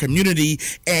from our community.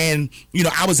 And,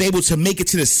 I was able to make it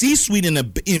to the C-suite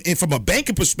from a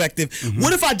banking perspective. Mm-hmm.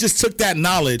 What if I just took that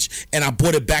knowledge and I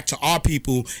brought it back to our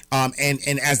people, and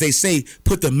as they say,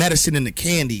 put the medicine in the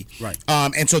candy. Right.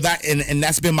 And so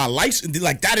that's been my life.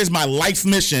 Like, that is my life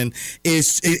mission,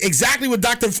 is exactly what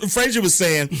Dr. Fraser was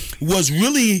saying, was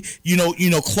really,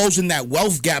 closing that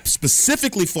wealth gap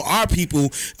specifically for our people,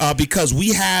 because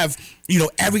we have,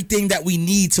 everything that we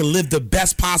need to live the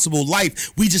best possible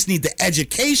life. We just need the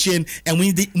education, and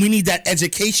we need that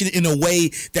education in a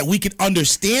way that we can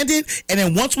understand it. And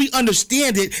then once we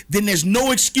understand it, then there's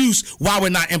no excuse why we're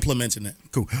not implementing it.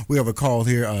 Cool. We have a call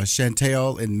here,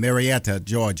 Chantel in Marietta,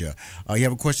 Georgia. You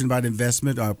have a question about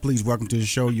investment? Please welcome to the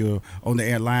show. You're on the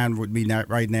air line with me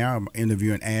right now. I'm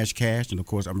interviewing Ash Cash, and of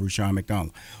course, I'm Rushion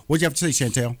McDonald. What do you have to say,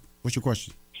 Chantel? What's your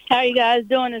question? How are you guys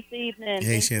doing this evening?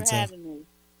 Hey, Thanks Chantel. for having me.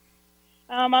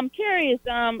 I'm curious.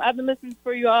 I've been listening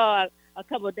for you all a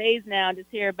couple of days now, just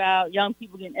hear about young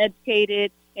people getting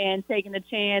educated and taking a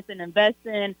chance and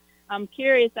investing. I'm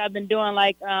curious. I've been doing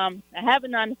I have a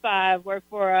 9-to-5, work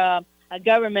for a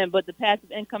government, but the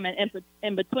passive income and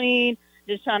in between,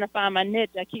 just trying to find my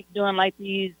niche. I keep doing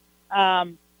these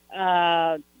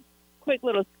quick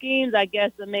little schemes, I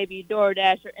guess, of maybe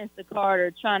DoorDash or Instacart,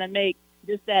 or trying to make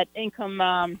just that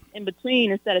income in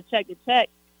between instead of check to check.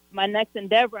 My next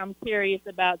endeavor, I'm curious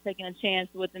about taking a chance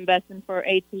with investing for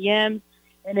ATMs,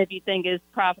 and if you think it's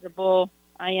profitable.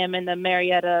 I am in the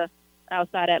Marietta,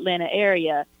 outside Atlanta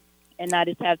area, and I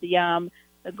just have the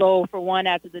goal for one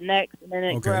after the next, and then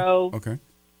it grow. Okay.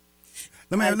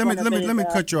 Let me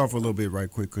cut you off a little bit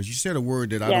right quick, because you said a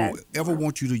word that I don't ever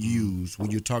want you to use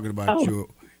when you're talking about your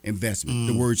investment.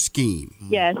 The word scheme.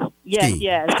 Yes.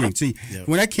 Scheme. See,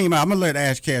 when that came out, I'm gonna let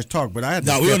Ash Cash talk, but I had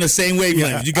to. No, we're on the same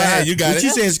wavelength. You got it. When she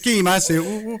said scheme, I said,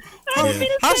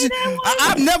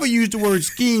 I've never used the word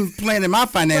scheme planning my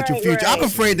financial future. I'm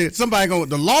afraid that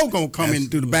the law gonna come in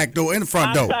through the back door and the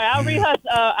front door. Sorry, I'll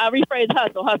rephrase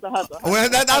hustle. Well,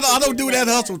 I don't do that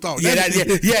hustle talk.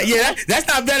 That's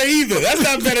not better either.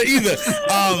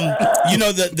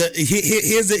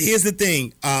 Here's the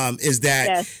thing, is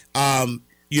that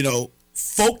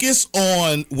focus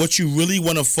on what you really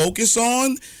want to focus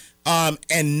on.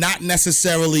 and not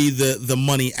necessarily the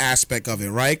money aspect of it,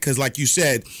 right? Because like you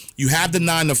said, you have the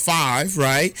 9 to 5,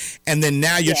 right? And then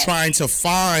now you're trying to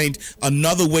find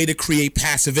another way to create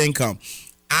passive income.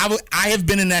 I have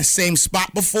been in that same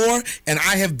spot before, and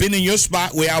I have been in your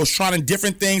spot where I was trying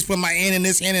different things, put my hand in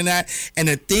this, hand in that, and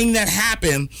the thing that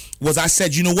happened was I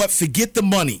said, you know what, forget the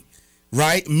money.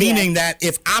 Right? Meaning that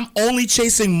if I'm only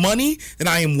chasing money, then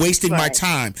I am wasting my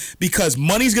time, because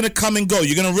money's going to come and go.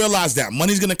 You're going to realize that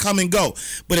money's going to come and go.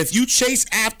 But if you chase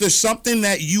after something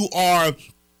that you are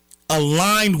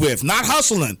aligned with, not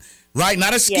hustling, right?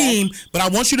 Not a scheme, but I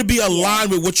want you to be aligned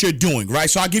with what you're doing, right?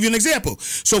 So I'll give you an example.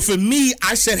 So for me,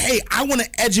 I said, hey, I want to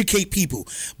educate people,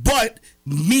 but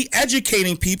me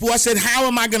educating people, I said, how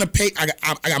am I going to pay? I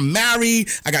got married.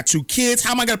 I got 2 kids.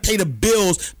 How am I going to pay the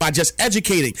bills by just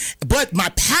educating? But my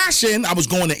passion, I was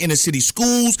going to inner city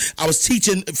schools. I was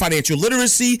teaching financial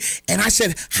literacy. And I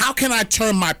said, how can I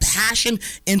turn my passion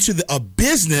into a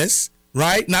business,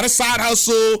 right? Not a side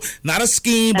hustle, not a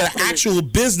scheme, but an actual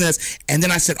business. And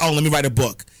then I said, oh, let me write a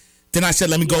book. Then I said,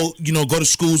 let me go to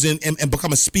schools and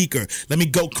become a speaker. Let me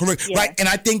go right? And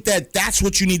I think that that's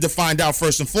what you need to find out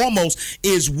first and foremost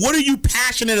is, what are you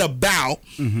passionate about?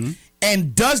 Mm-hmm.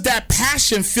 And does that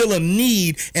passion fill a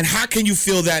need? And how can you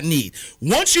fill that need?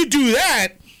 Once you do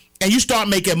that and you start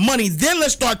making money, then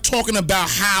let's start talking about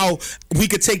how we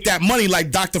could take that money,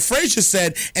 like Dr. Fraser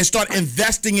said, and start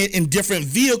investing it in different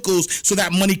vehicles so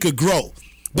that money could grow.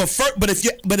 But if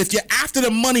you're after the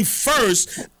money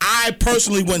first, I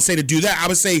personally wouldn't say to do that. I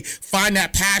would say find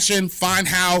that passion, find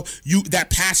how that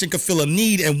passion could fill a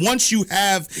need, and once you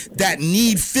have that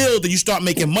need filled and you start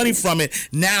making money from it,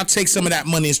 now take some of that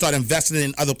money and start investing it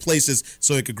in other places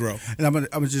so it could grow. And I'm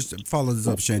gonna just follow this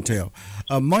up, Chantel.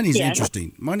 Money is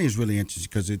interesting. Money is really interesting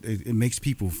because it makes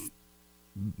people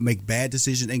make bad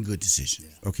decisions and good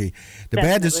decisions. Okay, the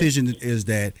bad decision is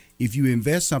that if you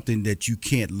invest something that you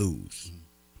can't lose.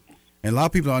 And a lot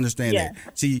of people don't understand that.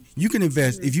 See, you can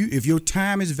invest if your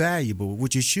time is valuable,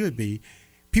 which it should be.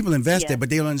 People invest that,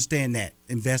 but they don't understand that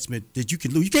investment that you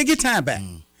can lose. You can't get time back.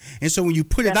 And so when you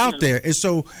put it out there, and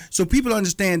so people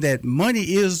understand that money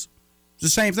is the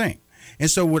same thing. And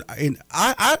so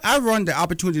I run the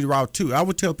opportunity route too. I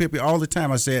would tell people all the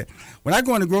time. I said, when I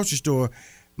go in the grocery store,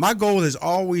 my goal has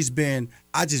always been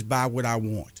I just buy what I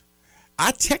want. I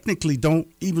technically don't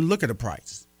even look at the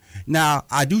price. Now,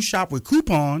 I do shop with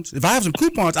coupons. If I have some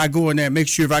coupons, I go in there and make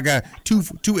sure if I got two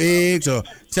eggs or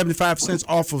 75 cents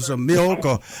off of some milk,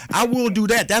 or I will do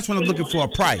that. That's when I'm looking for a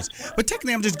price. But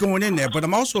technically, I'm just going in there. But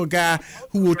I'm also a guy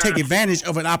who will take advantage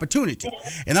of an opportunity.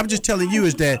 And I'm just telling you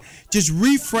is that just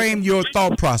reframe your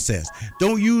thought process.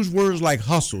 Don't use words like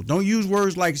hustle. Don't use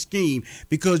words like scheme,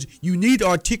 because you need to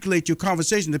articulate your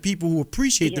conversation to people who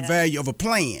appreciate the value of a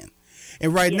plan.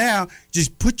 And right now,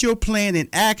 just put your plan in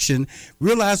action.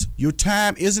 Realize your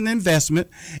time is an investment,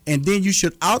 and then you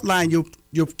should outline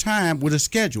your time with a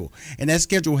schedule. And that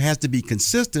schedule has to be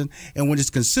consistent. And when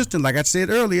it's consistent, like I said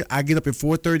earlier, I get up at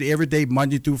 4:30 every day,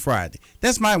 Monday through Friday.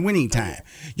 That's my winning time.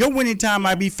 Your winning time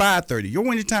might be 5:30. Your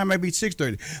winning time might be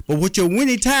 6:30. But what your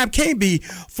winning time can't be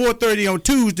 4:30 on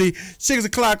Tuesday, 6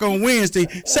 o'clock on Wednesday,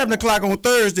 7 o'clock on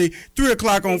Thursday, 3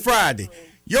 o'clock on Friday.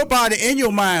 Your body and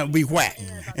your mind will be whacked.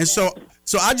 And so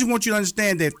I just want you to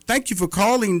understand that. Thank you for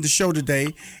calling the show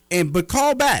today, but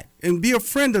call back and be a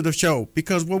friend of the show,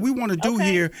 because what we want to do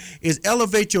here is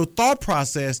elevate your thought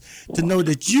process to know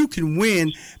that you can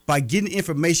win by getting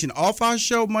information off our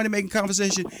show, Money Making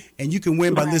Conversation, and you can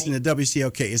win by listening to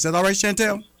WCLK. Is that all right,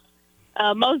 Chantel?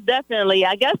 Most definitely.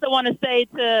 I guess I want to say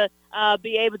to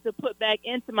be able to put back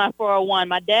into my 401.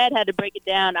 My dad had to break it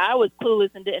down. I was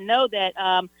clueless and didn't know that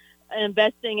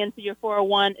investing into your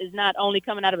 401 is not only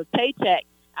coming out of a paycheck.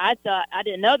 I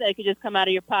didn't know that it could just come out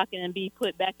of your pocket and be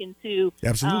put back into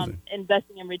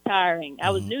investing and retiring.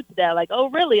 I was new to that. Like, oh,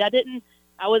 really? I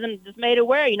wasn't just made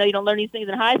aware. You don't learn these things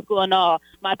in high school and all.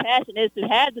 My passion is to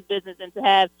have the business and to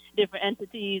have different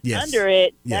entities under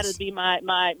it. That would be my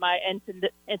and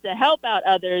to help out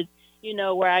others,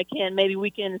 where maybe we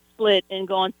can split and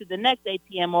go on to the next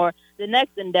ATM or the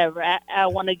next endeavor. I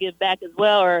want to give back as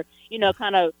well, or,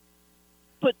 kind of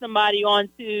put somebody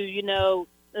onto,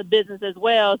 the business as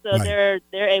well, so they're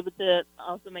able to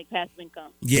also make passive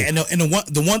income. Yeah, and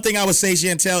the one thing I would say,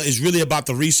 Chantel, is really about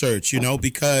the research,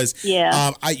 because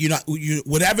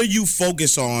whatever you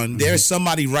focus on, there's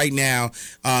somebody right now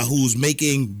who's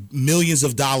making millions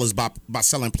of dollars by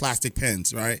selling plastic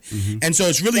pens, right? And so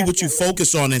it's really what you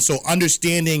focus on, and so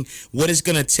understanding what it's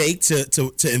going to take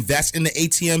to invest in the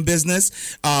ATM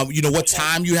business, what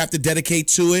time you have to dedicate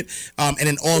to it, and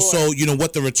then also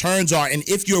what the returns are, and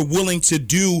if you're willing to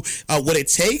do do what it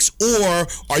takes, or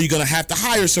are you going to have to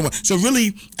hire someone? So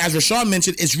really, as Rashawn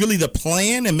mentioned, it's really the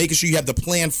plan and making sure you have the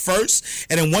plan first.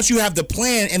 And then once you have the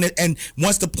plan, and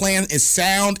once the plan is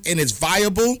sound and it's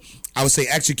viable, I would say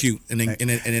execute, and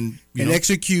then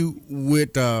execute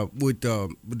with the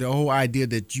whole idea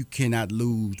that you cannot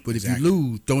lose. But if you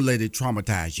lose, don't let it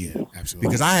traumatize you. Absolutely.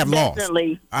 Because I have Definitely.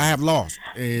 lost. I have lost,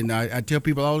 and I tell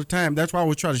people all the time. That's why I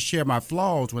always try to share my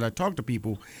flaws when I talk to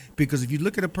people. Because if you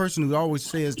look at a person who always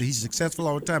says that he's successful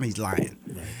all the time, he's lying.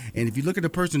 Right. And if you look at a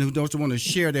person who doesn't want to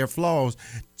share their flaws,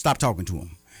 stop talking to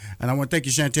him. And I want to thank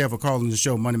you, Chantel, for calling the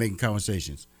show, Money Making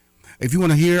Conversations. If you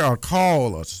want to hear or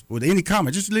call us with any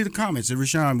comment, just leave a comment. Say,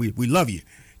 Rashawn, we love you.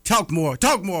 Talk more,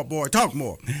 boy, talk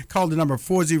more. Call the number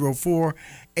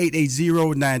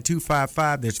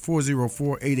 404-880-9255. That's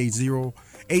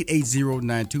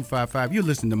 404-880-9255. You're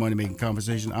listening to Money Making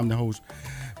Conversation. I'm the host,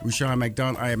 Rashawn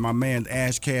McDonald. I have my man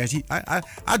Ash Cash. I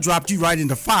dropped you right in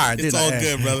the fire. It's all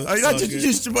good, brother.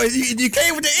 You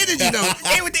came with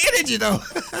the energy, though.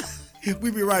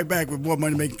 We'll be right back with more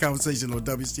Money Making Conversation on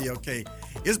WCLK.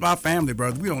 It's my family,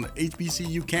 brother. We on the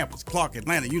HBCU campus, Clark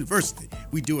Atlanta University.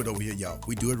 We do it over here, y'all.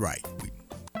 We do it right.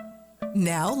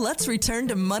 Now, let's return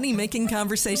to Money Making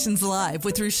Conversations Live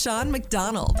with Rashawn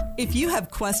McDonald. If you have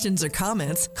questions or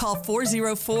comments, call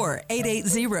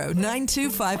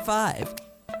 404-880-9255.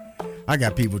 I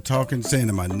got people talking,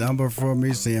 saying my number for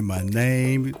me, saying my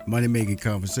name, Money Making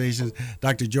Conversations.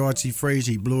 Dr. George C.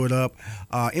 Fraser, he blew it up.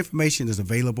 Information is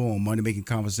available on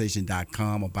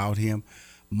moneymakingconversation.com about him.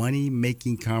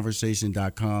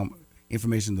 Moneymakingconversation.com.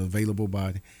 Information is available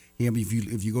about him.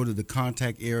 If you go to the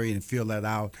contact area and fill that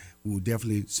out, we will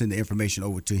definitely send the information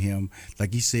over to him.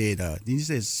 Like he said, did he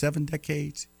say 7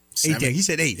 decades? 8 decades. He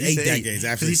said 8. Eight decades.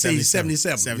 Actually, he said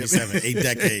 77. 77. 8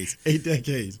 decades. 8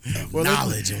 decades.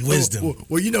 Knowledge and wisdom.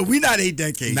 Well, we're not 8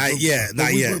 decades. Not yet.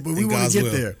 But we want to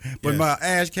get there. But Yeah. my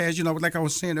Ash Cash, like I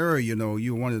was saying earlier,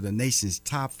 you're one of the nation's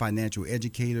top financial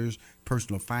educators,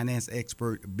 personal finance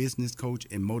expert, business coach,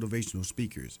 and motivational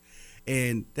speakers.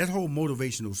 And that whole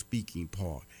motivational speaking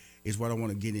part is what I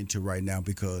want to get into right now,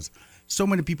 because so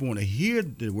many people want to hear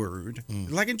the word,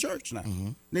 like in church now. Mm-hmm.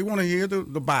 They want to hear the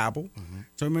Bible. Mm-hmm.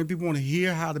 So many people want to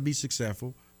hear how to be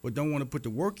successful, but don't want to put the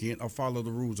work in or follow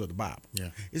the rules of the Bible. Yeah.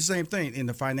 It's the same thing in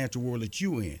the financial world that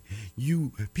you in.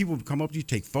 People come up to you,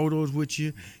 take photos with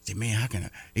you, say, man, how can I?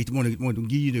 They want to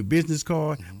give you their business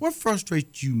card. Mm-hmm. What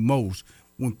frustrates you most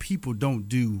when people don't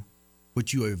do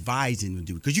what you're advising them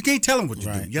to do? Because you can't tell them what to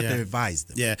do. You have to advise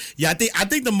them. Yeah. I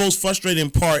think the most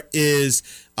frustrating part is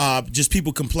just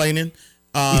people complaining.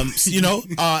 Because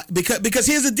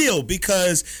here's the deal.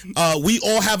 Because we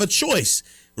all have a choice,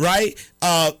 right?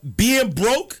 Being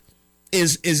broke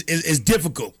is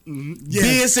difficult. Mm-hmm. Yeah.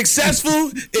 Being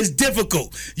successful is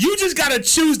difficult. You just gotta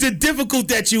choose the difficult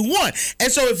that you want.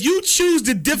 And so if you choose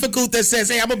the difficult that says,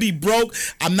 hey, I'm gonna be broke,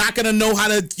 I'm not gonna know how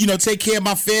to, take care of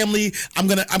my family, I'm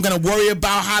gonna worry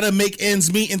about how to make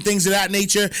ends meet and things of that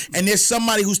nature, and there's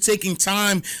somebody who's taking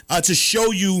time to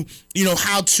show you,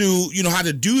 how to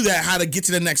do that, how to get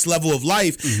to the next level of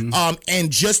life, and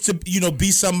just to,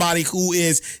 be somebody who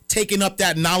is taking up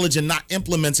that knowledge and not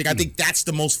implementing. I think that's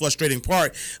the most frustrating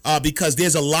part, because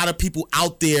there's a lot of people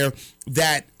out there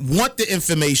that want the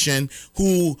information,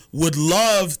 who would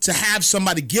love to have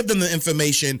somebody give them the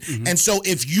information. Mm-hmm. And so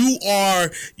if you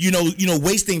are,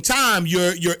 wasting time,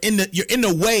 you're in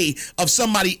the way of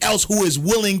somebody else who is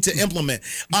willing to implement.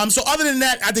 So other than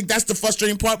that, I think that's the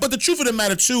frustrating part. But the truth of the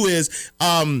matter too is,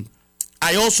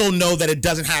 I also know that it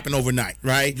doesn't happen overnight,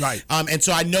 right? Right. And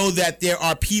so I know that there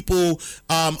are people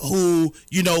who,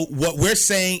 what we're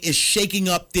saying is shaking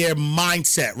up their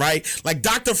mindset, right? Like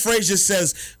Dr. Fraser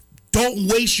says, don't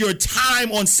waste your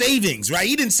time on savings, right?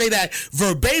 He didn't say that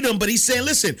verbatim, but he's saying,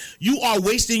 listen, you are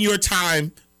wasting your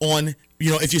time on,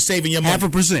 if you're saving your money.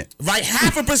 0.5%. Right,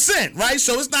 0.5%, right?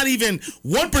 So it's not even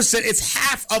 1%, it's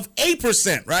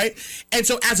 0.5%, right? And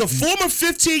so as a former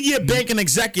 15-year banking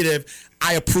executive,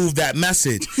 I approve that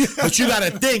message. But you gotta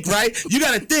think, right? You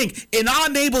gotta think. In our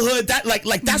neighborhood, that like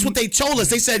that's what they told us.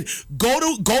 They said, go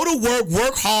to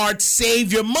work hard,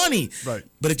 save your money. Right.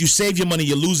 But if you save your money,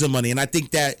 you're losing money. And I think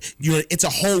that it's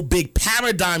a whole big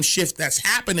paradigm shift that's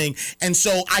happening. And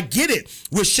so I get it.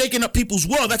 We're shaking up people's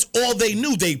world. That's all they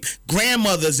knew. They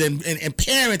grandmothers and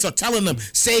parents are telling them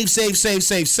save.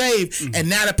 Mm-hmm. And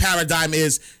now the paradigm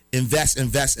is invest.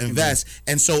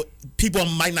 And so people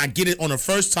might not get it on the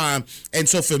first time. And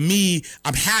so for me,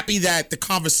 I'm happy that the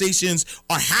conversations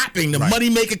are happening. The money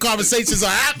making conversations are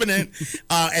happening.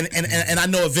 And I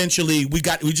know eventually we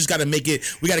just got to make it.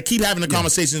 We got to keep having the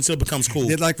conversation until it becomes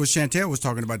cool. Like what Chantel was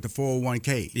talking about, the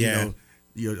 401k. Yeah.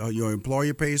 Your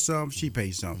employer pays some, she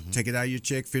pays some. Take it out of your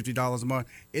check, $50 a month.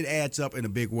 It adds up in a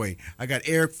big way. I got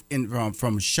Eric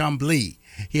from Chambly.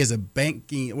 He has a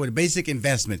basic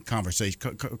investment conversation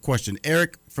question.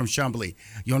 Eric from Chambly.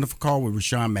 You're on the call with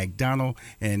Rushion McDonald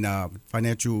and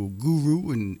financial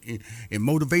guru and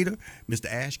motivator,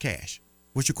 Mr. Ash Cash.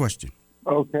 What's your question?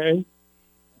 Okay.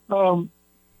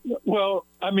 Well,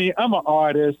 I mean, I'm an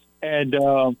artist, and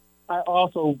I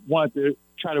also want to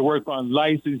try to work on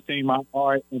licensing my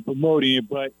art and promoting it,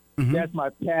 but that's my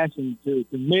passion to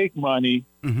make money.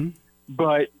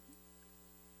 But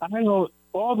I don't,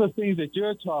 all the things that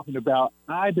you're talking about,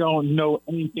 I don't know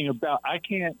anything about. I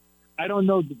don't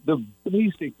know the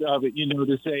basics of it,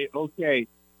 to say, okay,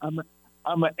 I'm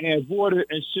going to add water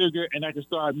and sugar and I can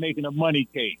start making a money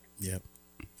cake. Yep.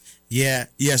 Yeah.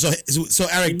 So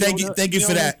Eric, thank you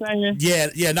for that.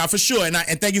 Yeah, no, for sure, and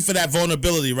thank you for that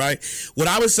vulnerability. Right. What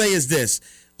I would say is this: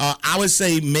 I would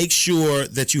say make sure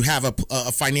that you have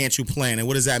a financial plan. And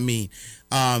what does that mean?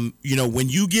 When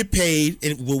you get paid,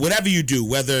 and whatever you do,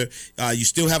 whether you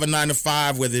still have a 9 to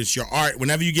 5, whether it's your art,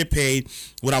 whenever you get paid,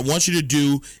 what I want you to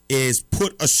do is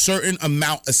put a certain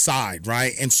amount aside,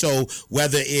 right? And so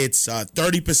whether it's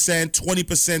 30%, 20%,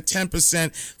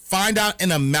 10%, find out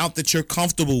an amount that you're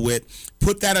comfortable with.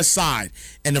 Put that aside,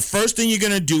 and the first thing you're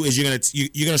gonna do is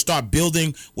you're gonna start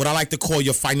building what I like to call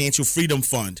your financial freedom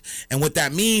fund. And what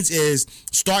that means is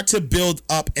start to build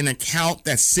up an account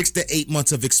that's 6 to 8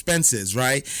 months of expenses,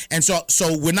 right? And so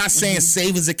we're not saying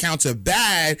savings accounts are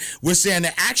bad. We're saying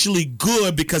they're actually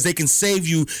good because they can save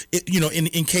you,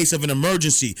 in case of an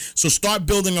emergency. So start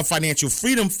building a financial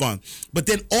freedom fund. But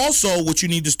then also what you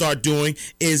need to start doing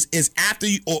is after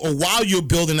you or while you're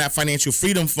building that financial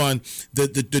freedom fund,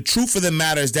 the truth of the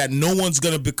matter is that no one's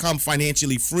going to become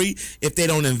financially free if they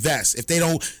don't invest, if they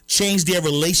don't change their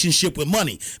relationship with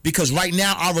money. Because right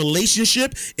now our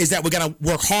relationship is that we're going to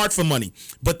work hard for money,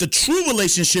 but the true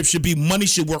relationship should be money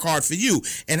should work hard for you,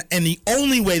 and the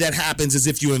only way that happens is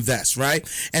if you invest, right?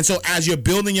 And so as you're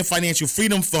building your financial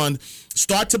freedom fund,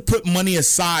 start to put money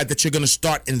aside that you're going to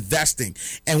start investing.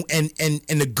 And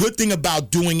the good thing about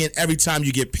doing it every time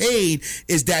you get paid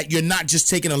is that you're not just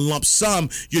taking a lump sum,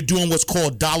 you're doing what's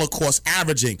called dollar cost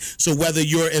averaging. So whether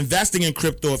you're investing in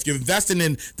crypto, if you're investing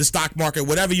in the stock market,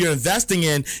 whatever you're investing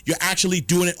in, you're actually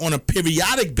doing it on a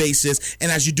periodic basis.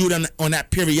 And as you do it on that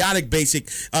periodic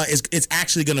basis, it's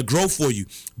actually going to grow for you.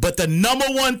 But the number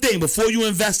one thing before you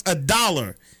invest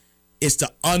 $1 is to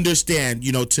understand,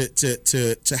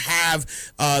 to have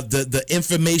the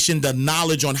information, the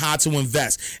knowledge on how to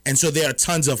invest. And so there are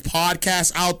tons of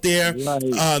podcasts out there.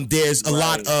 Right. There's a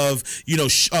lot of,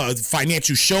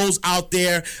 financial shows out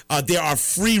there. There are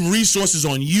free resources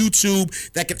on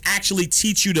YouTube that can actually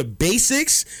teach you the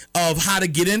basics of how to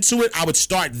get into it. I would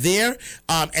start there,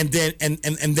 and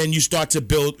then you start to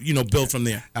build from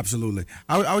there. Absolutely.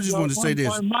 I just want to say this.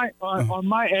 On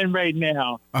my end right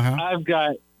now, I've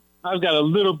got a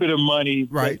little bit of money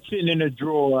that's sitting in a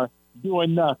drawer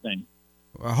doing nothing.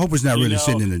 I hope it's not really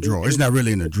sitting in the drawer. It's not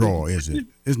really in the drawer, is it?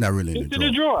 It's not really in the drawer. It's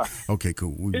in the drawer. Okay,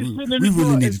 cool. We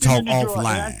really need to talk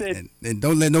offline, and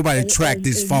don't let nobody track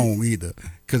this phone either,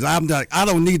 because I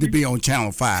don't need to be on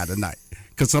Channel 5 tonight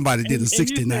because somebody did a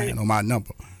 69 on my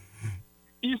number.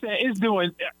 You say it's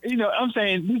doing, I'm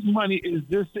saying this money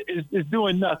is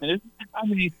doing nothing.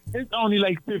 It's only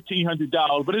like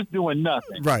 $1,500, but it's doing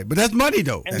nothing. Right, but that's money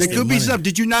though. There could be something.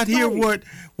 Did you not hear what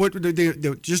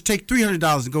just take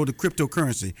 $300 and go to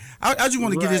cryptocurrency? I just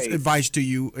want to give this advice to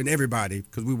you and everybody,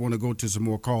 because we want to go to some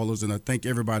more callers, and I thank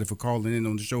everybody for calling in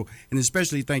on the show, and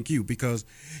especially thank you because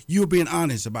you're being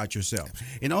honest about yourself.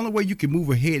 And the only way you can move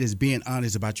ahead is being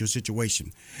honest about your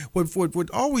situation.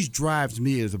 What always drives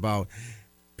me is about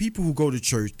people who go to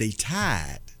church, they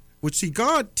tithe. Well, see,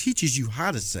 God teaches you how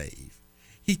to save.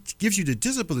 He gives you the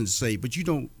discipline to save, but you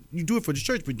do it for the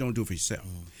church, but you don't do it for yourself.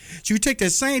 So you take that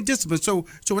same discipline. So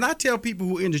when I tell people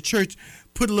who are in the church,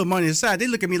 put a little money aside, they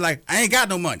look at me like, I ain't got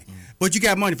no money. But you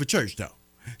got money for church, though.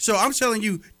 So I'm telling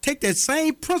you, take that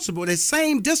same principle, that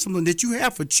same discipline that you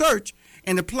have for church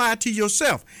and apply it to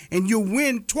yourself. And you'll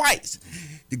win twice.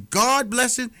 The God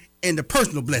blessing and the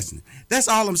personal blessing. That's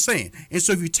all I'm saying. And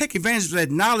so if you take advantage of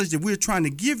that knowledge that we're trying to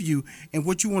give you, and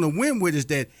what you want to win with is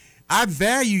that I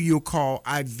value your call,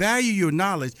 I value your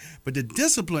knowledge, but the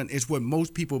discipline is what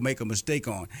most people make a mistake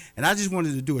on. And I just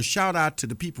wanted to do a shout out to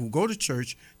the people who go to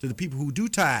church, to the people who do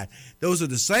tithe. Those are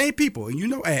the same people,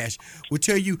 and Ash will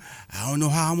tell you, I don't know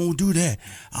how I'm going to do that.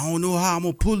 I don't know how I'm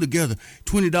going to pull together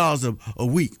 $20 a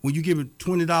week when you give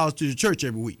 $20 to the church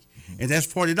every week. And that's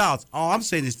 $40. All I'm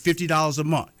saying is $50 a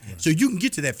month. Right. So you can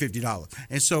get to that $50.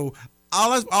 And so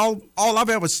all I've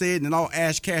ever said and all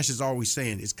Ash Cash is always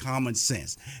saying is common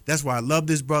sense. That's why I love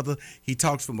this brother. He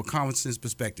talks from a common sense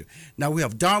perspective. Now we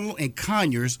have Donald in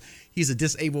Conyers. He's a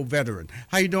disabled veteran.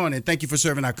 How you doing? And thank you for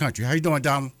serving our country. How you doing,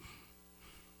 Donald?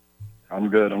 I'm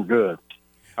good.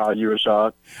 How are you,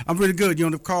 Rashad? I'm really good. You're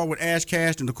on the call with Ash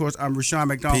Cash, and of course I'm Rashawn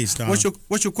McDonald. Peace, Donald.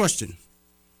 What's your question?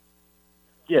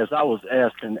 Yes, I was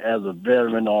asking, as a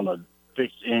veteran on a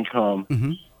fixed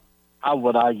income, how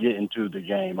would I get into the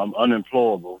game? I'm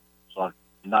unemployable, so I'm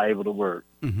not able to work.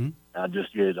 I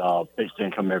just get fixed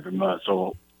income every month.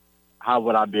 So how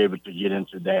would I be able to get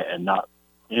into that and not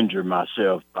injure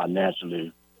myself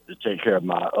financially to take care of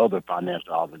my other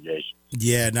financial obligations?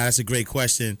 Yeah, no, that's a great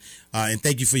question, and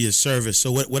thank you for your service.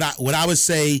 So what I would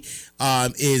say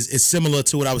is similar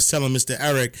to what I was telling Mr.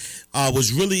 Eric,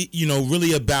 was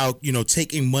really about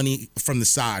taking money from the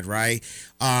side, right?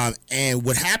 And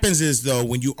what happens is, though,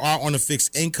 when you are on a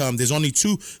fixed income, there's only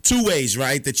two ways,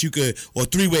 right, that you could, or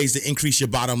three ways to increase your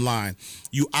bottom line.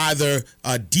 You either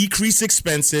decrease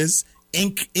expenses,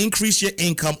 increase your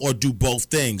income, or do both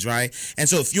things, right? And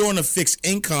so if you're on a fixed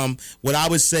income, what I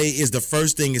would say is the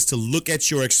first thing is to look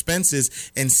at your expenses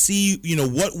and see,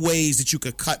 what ways that you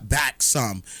could cut back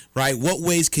some, right? What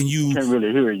ways can you... Can't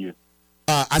really hear you.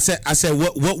 I said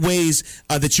what ways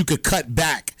that you could cut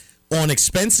back on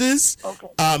expenses,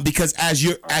 because as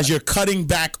you're cutting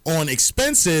back on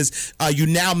expenses, you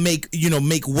now make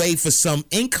way for some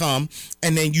income,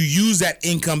 and then you use that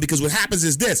income, because what happens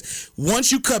is this: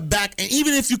 once you cut back, and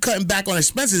even if you're cutting back on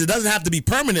expenses, it doesn't have to be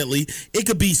permanently. It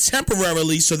could be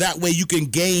temporarily, so that way you can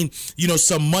gain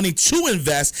some money to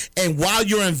invest, and while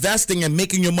you're investing and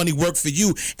making your money work for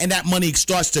you, and that money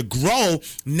starts to grow,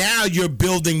 now you're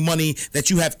building money that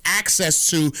you have access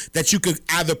to, that you could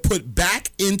either put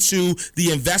back into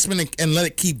the investment and let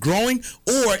it keep growing,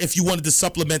 or if you wanted to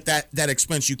supplement that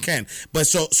expense, you can. But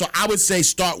so I would say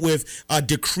start with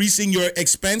decreasing your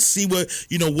expense. See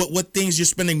what things you're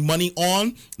spending money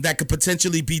on that could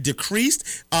potentially be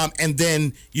decreased, and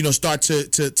then start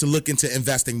to look into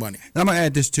investing money. And I'm gonna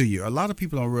add this to you. A lot of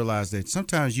people don't realize that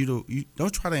sometimes you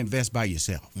don't try to invest by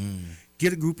yourself.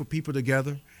 Get a group of people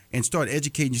together and start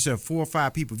educating yourself. 4 or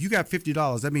 5 people. If you got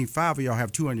 $50, that means 5 of y'all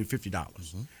have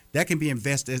 $250. That can be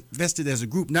invested as a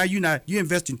group. Now you're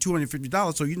investing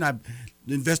 $250, so you're not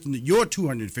investing your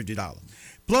 $250.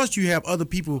 Plus, you have other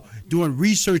people doing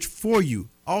research for you,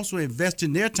 also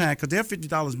investing their time, because their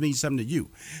 $50 means something to you.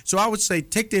 So I would say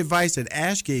take the advice that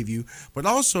Ash gave you, but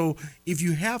also if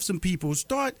you have some people,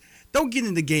 don't get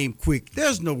in the game quick.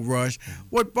 There's no rush.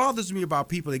 What bothers me about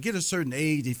people, they get a certain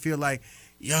age, they feel like,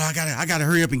 I gotta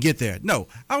hurry up and get there. No,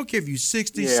 I don't care if you're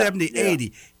 60, 70,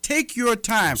 80. Take your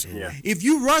time. If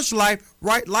you rush life,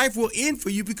 life will end for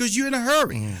you because you're in a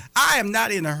hurry. I am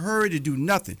not in a hurry to do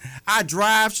nothing. I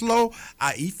drive slow.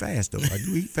 I eat fast, though. I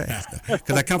do eat fast,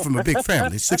 because I come from a big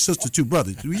family. 6 sisters, 2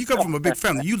 brothers. When you come from a big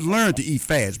family, you learn to eat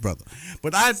fast, brother.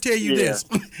 But I tell you this,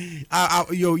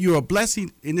 you're a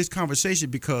blessing in this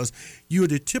conversation, because you're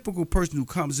the typical person who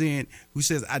comes in who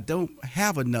says, I don't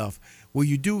have enough. Well,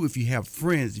 you do if you have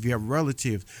friends, if you have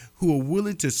relatives who are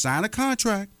willing to sign a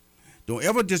contract. Don't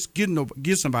ever just give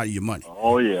somebody your money.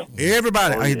 Oh, yeah.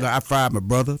 Everybody. I fired my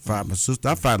brother, fired my sister.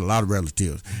 I fired a lot of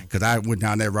relatives, because I went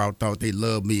down that route, thought they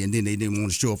loved me, and then they didn't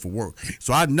want to show up for work.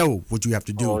 So I know what you have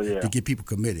to do to get people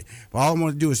committed. But all I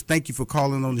want to do is thank you for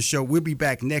calling on the show. We'll be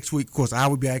back next week. Of course, I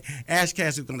will be back. Ash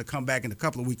Cass is going to come back in a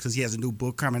couple of weeks because he has a new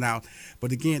book coming out.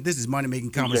 But again, this is Money Making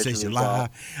Conversation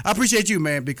Live. I appreciate you,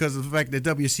 man, because of the fact that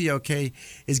WCLK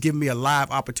is giving me a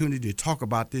live opportunity to talk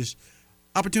about this.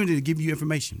 Opportunity to give you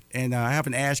information, and I have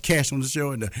an Ash Cash on the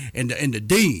show, and the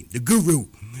dean, the guru,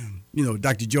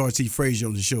 Dr. George C. Fraser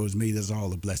on the show is me. That's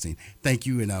all a blessing. Thank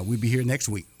you, and we'll be here next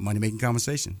week. Money Making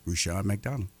Conversation. Rashawn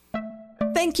McDonald.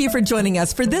 Thank you for joining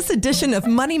us for this edition of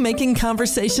Money Making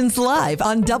Conversations Live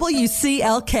on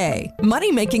WCLK.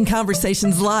 Money Making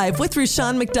Conversations Live with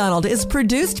Rashawn McDonald is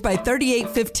produced by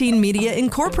 3815 Media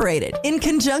Incorporated in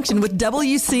conjunction with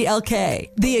WCLK.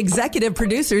 The executive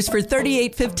producers for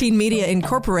 3815 Media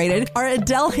Incorporated are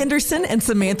Adele Henderson and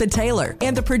Samantha Taylor,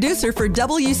 and the producer for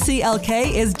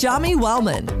WCLK is Jami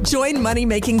Wellman. Join Money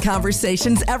Making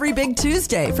Conversations every Big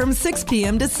Tuesday from 6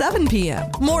 p.m. to 7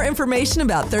 p.m. More information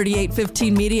about 3815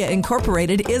 Media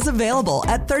Incorporated is available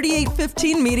at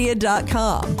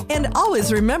 3815media.com. And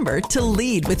always remember to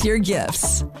lead with your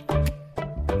gifts.